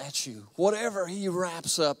at you, whatever he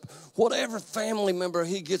wraps up, whatever family member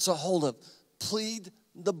he gets a hold of, plead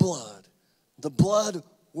the blood. The blood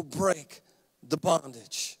will break the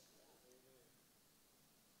bondage.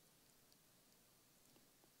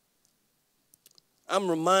 I'm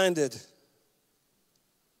reminded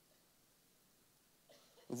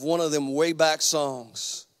of one of them way back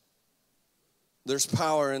songs. There's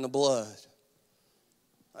power in the blood.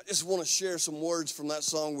 I just want to share some words from that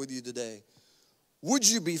song with you today. Would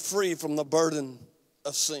you be free from the burden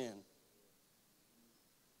of sin?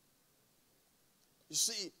 You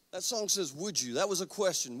see, that song says, would you? That was a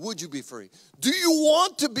question. Would you be free? Do you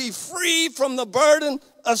want to be free from the burden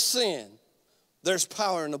of sin? There's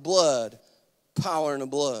power in the blood. Power in the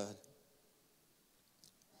blood.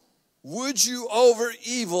 Would you over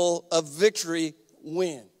evil a victory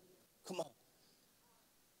win? Come on.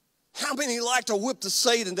 How many like to whip the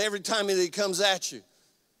Satan every time that he comes at you?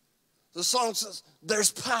 The song says,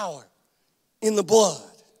 there's power in the blood.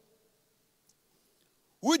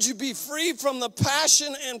 Would you be free from the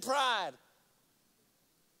passion and pride?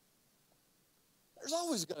 There's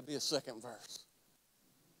always got to be a second verse.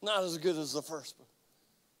 Not as good as the first one.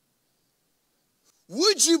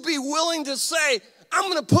 Would you be willing to say, I'm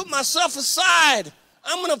going to put myself aside.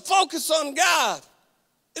 I'm going to focus on God.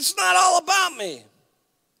 It's not all about me.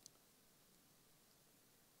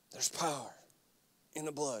 There's power in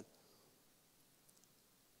the blood.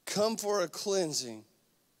 Come for a cleansing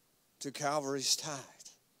to Calvary's tide.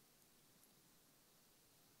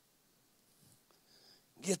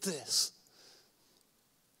 Get this.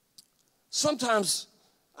 Sometimes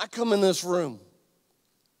I come in this room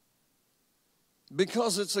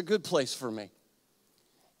because it's a good place for me.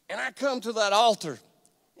 And I come to that altar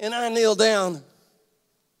and I kneel down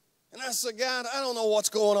and I say, God, I don't know what's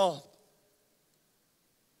going on.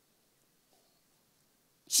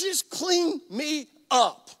 Just clean me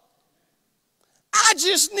up. I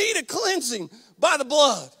just need a cleansing by the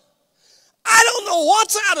blood. I don't know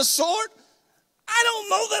what's out of sort. I don't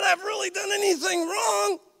know that I've really done anything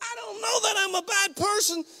wrong. I don't know that I'm a bad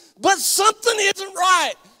person, but something isn't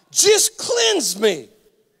right. Just cleanse me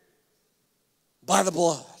by the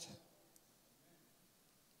blood.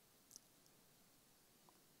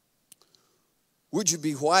 Would you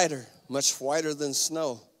be whiter, much whiter than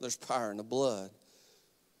snow? There's power in the blood.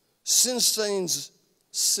 Sin stains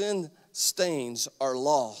are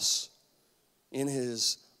lost in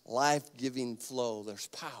his life-giving flow. There's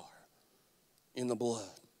power in the blood.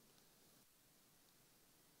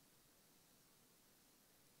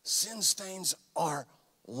 Sin stains are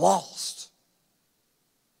lost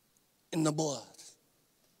in the blood.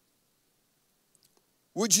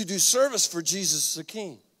 Would you do service for Jesus the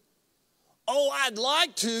King? Oh, I'd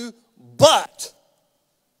like to, but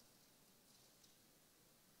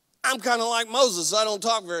I'm kind of like Moses. I don't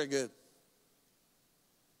talk very good.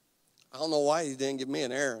 I don't know why he didn't give me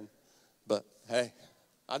an Aaron, but hey,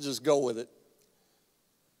 I'll just go with it.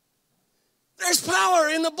 There's power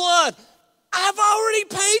in the blood. I've already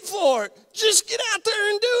paid for it. Just get out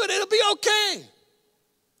there and do it. It'll be okay.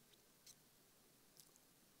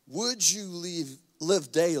 Would you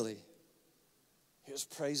live daily his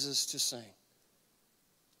praises to sing?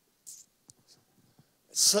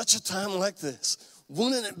 At such a time like this,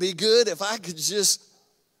 wouldn't it be good if I could just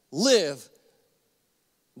live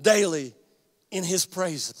daily in his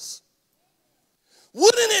praises?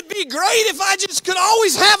 Wouldn't it be great if I just could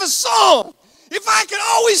always have a song? If I could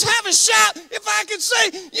always have a shout, if I could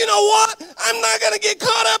say, you know what? I'm not going to get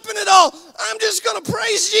caught up in it all. I'm just going to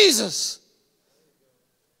praise Jesus.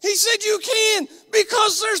 He said you can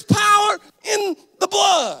because there's power in the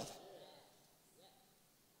blood.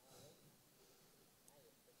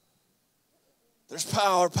 There's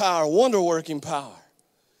power, wonder-working power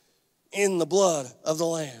in the blood of the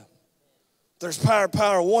Lamb. There's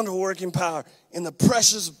power, wonder-working power in the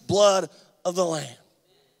precious blood of the Lamb.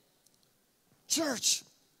 Church,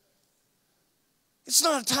 it's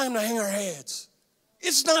not a time to hang our heads.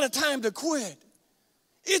 It's not a time to quit.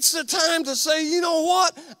 It's the time to say, you know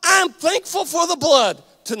what? I'm thankful for the blood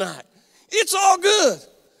tonight. It's all good.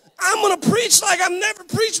 I'm going to preach like I've never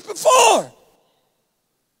preached before.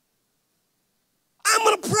 I'm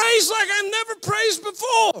going to praise like I've never praised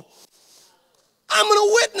before. I'm going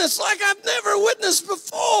to witness like I've never witnessed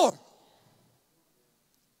before.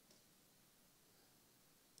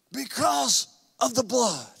 Because of the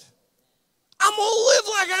blood. I'm going to live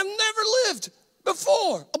like I've never lived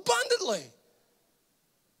before, abundantly.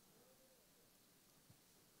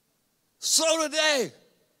 So today,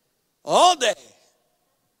 all day,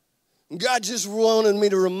 God just wanted me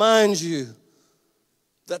to remind you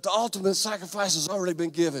that the ultimate sacrifice has already been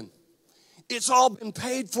given. It's all been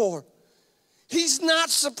paid for. He's not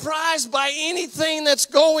surprised by anything that's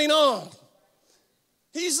going on.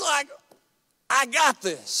 He's like, I got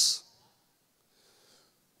this.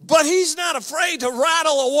 But he's not afraid to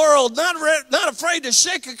rattle a world, not afraid to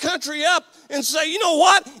shake a country up and say, you know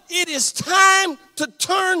what? It is time to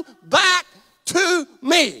turn back to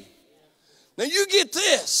me. Now you get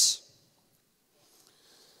this.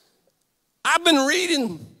 I've been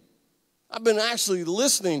actually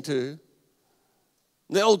listening to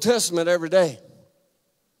the Old Testament every day.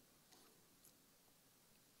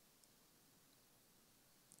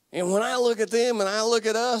 And when I look at them and I look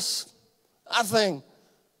at us, I think,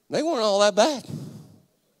 they weren't all that bad.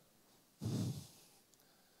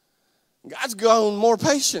 God's grown more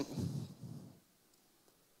patient.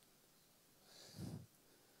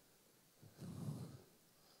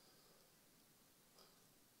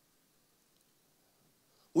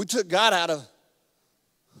 We took God out of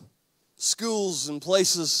schools and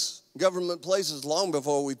places, government places, long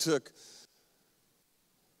before we took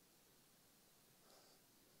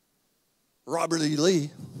Robert E. Lee.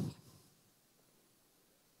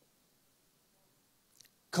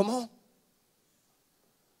 Come on.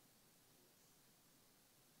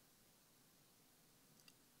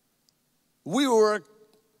 We were a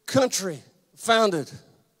country founded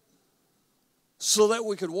so that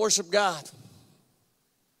we could worship God.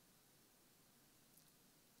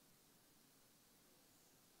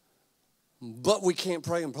 But we can't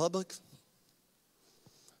pray in public.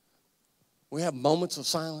 We have moments of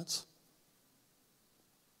silence.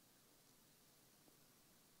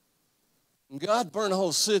 God burned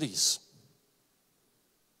whole cities.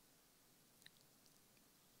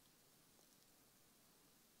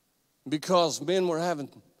 Because men were having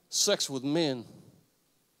sex with men.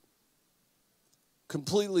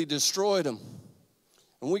 Completely destroyed them.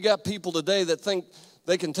 And we got people today that think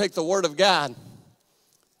they can take the word of God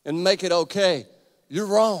and make it okay. You're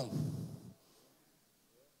wrong.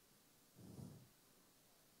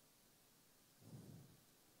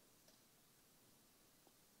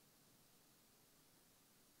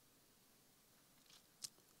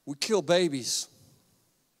 We kill babies.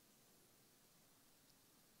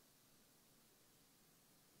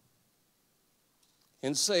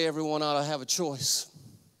 And say everyone ought to have a choice.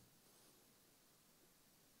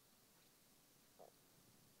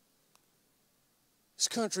 This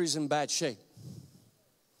country's in bad shape.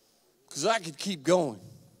 Because I could keep going.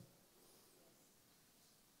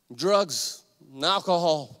 Drugs and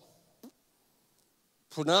alcohol,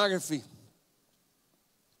 pornography.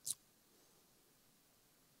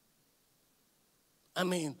 I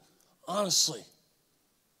mean, honestly,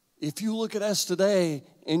 if you look at us today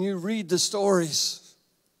and you read the stories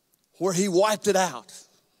where he wiped it out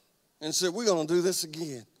and said, we're going to do this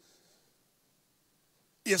again.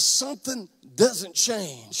 If something doesn't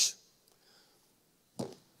change,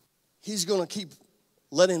 he's going to keep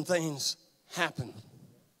letting things happen.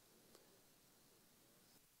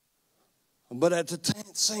 But at the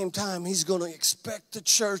same time, he's going to expect the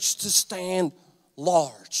church to stand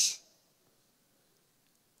large.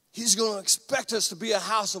 He's going to expect us to be a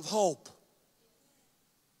house of hope.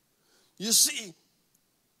 You see,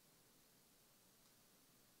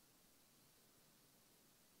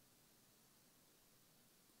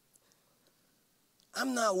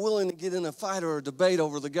 I'm not willing to get in a fight or a debate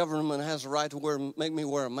over the government has a right to make me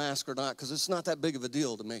wear a mask or not, because it's not that big of a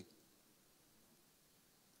deal to me.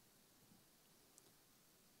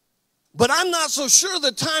 But I'm not so sure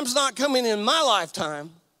the time's not coming in my lifetime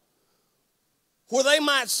where they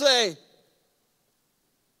might say,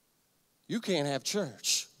 you can't have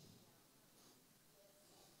church.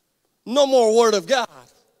 No more word of God.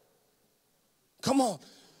 Come on.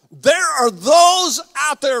 There are those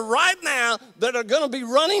out there right now that are going to be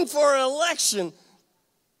running for an election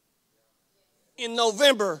in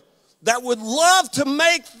November that would love to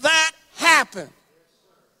make that happen.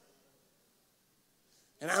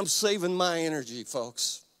 And I'm saving my energy,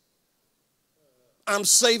 folks. I'm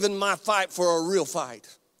saving my fight for a real fight.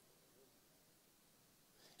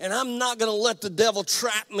 And I'm not going to let the devil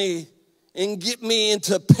trap me and get me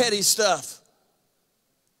into petty stuff,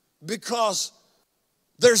 because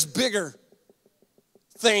there's bigger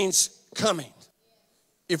things coming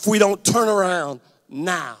if we don't turn around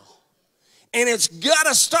now. And it's got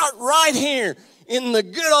to start right here in the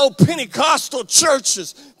good old Pentecostal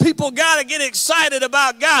churches. People got to get excited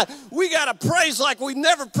about God. We got to praise like we've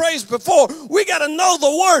never praised before. We got to know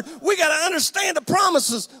the word. We got to understand the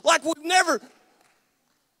promises like we've never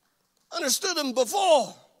understood them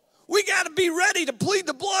before. We got to be ready to plead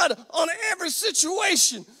the blood on every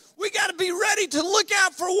situation. We got to be ready to look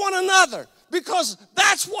out for one another, because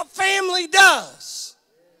that's what family does.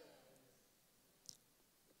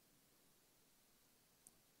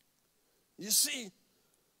 You see,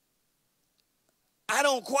 I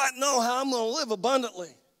don't quite know how I'm going to live abundantly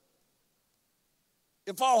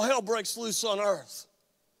if all hell breaks loose on earth,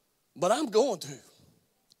 but I'm going to.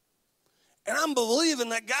 And I'm believing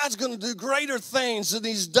that God's going to do greater things than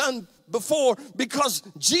he's done before, because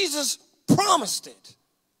Jesus promised it.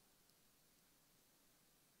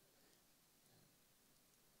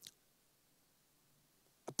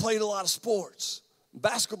 I played a lot of sports.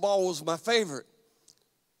 Basketball was my favorite.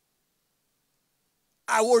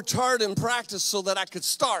 I worked hard in practice so that I could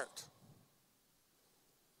start.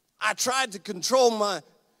 I tried to control my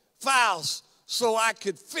fouls so I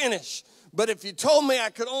could finish. But if you told me I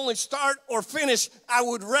could only start or finish, I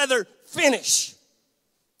would rather finish.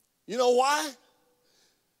 You know why?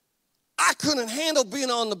 I couldn't handle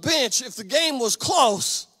being on the bench if the game was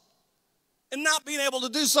close and not being able to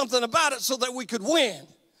do something about it so that we could win.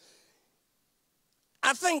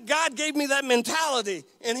 I think God gave me that mentality,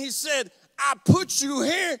 and he said, I put you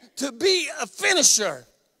here to be a finisher.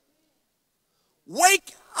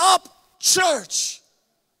 Wake up, church.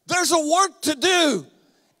 There's a work to do,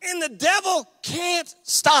 and the devil can't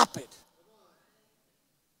stop it.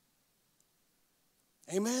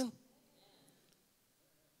 Amen?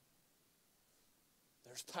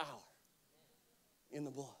 There's power in the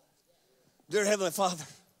blood. Dear Heavenly Father,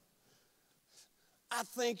 I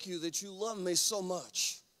thank you that you love me so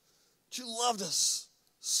much. That you loved us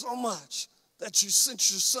so much that you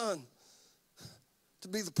sent your son to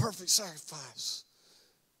be the perfect sacrifice.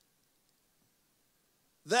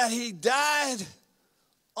 That he died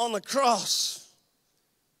on the cross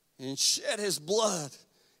and shed his blood,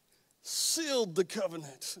 sealed the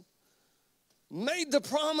covenant, made the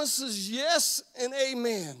promises yes and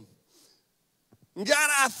amen. God,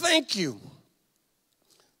 I thank you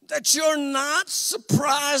that you're not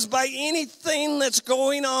surprised by anything that's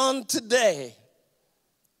going on today.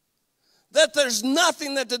 That there's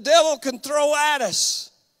nothing that the devil can throw at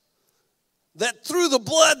us, that through the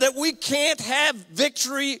blood that we can't have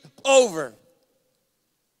victory over.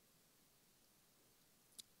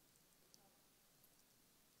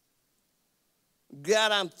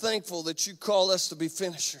 God, I'm thankful that you call us to be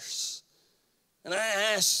finishers. And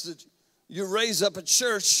I ask that you raise up a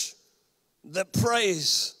church that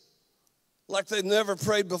prays like they've never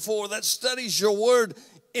prayed before, that studies your word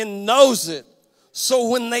and knows it. So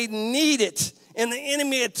when they need it and the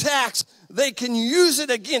enemy attacks, they can use it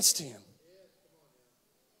against him.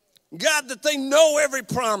 God, that they know every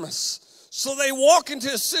promise. So they walk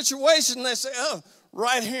into a situation and they say, oh,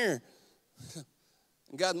 right here.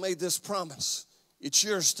 God made this promise. It's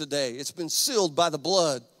yours today. It's been sealed by the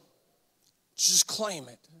blood. Just claim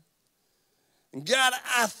it. And God,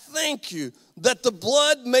 I thank you that the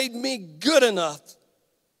blood made me good enough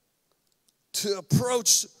to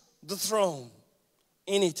approach the throne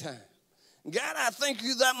anytime. God, I thank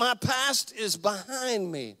you that my past is behind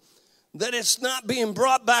me, that it's not being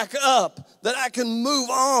brought back up, that I can move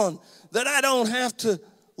on, that I don't have to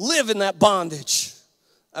live in that bondage.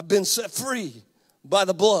 I've been set free by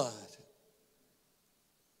the blood.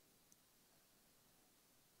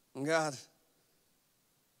 And God,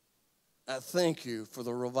 I thank you for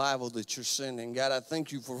the revival that you're sending. God, I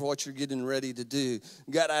thank you for what you're getting ready to do.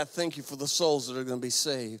 God, I thank you for the souls that are going to be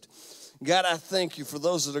saved. God, I thank you for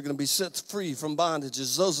those that are going to be set free from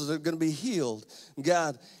bondages, those that are going to be healed.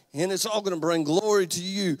 God, and it's all going to bring glory to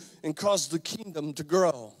you and cause the kingdom to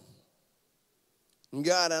grow. And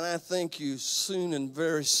God, and I thank you soon and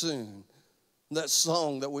very soon, that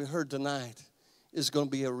song that we heard tonight is going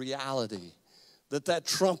to be a reality. That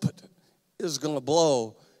trumpet is going to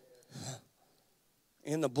blow.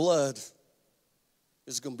 in the blood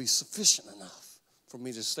is going to be sufficient enough for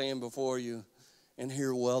me to stand before you and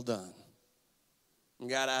hear, well done. And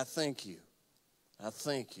God, I thank you. I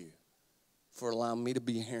thank you for allowing me to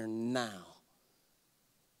be here now.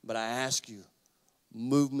 But I ask you,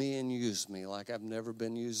 move me and use me like I've never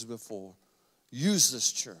been used before. Use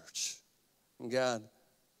this church. And God,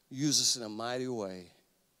 use us in a mighty way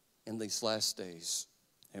in these last days.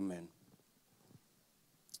 Amen.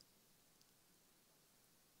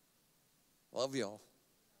 Love y'all.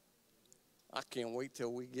 I can't wait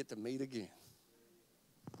till we get to meet again.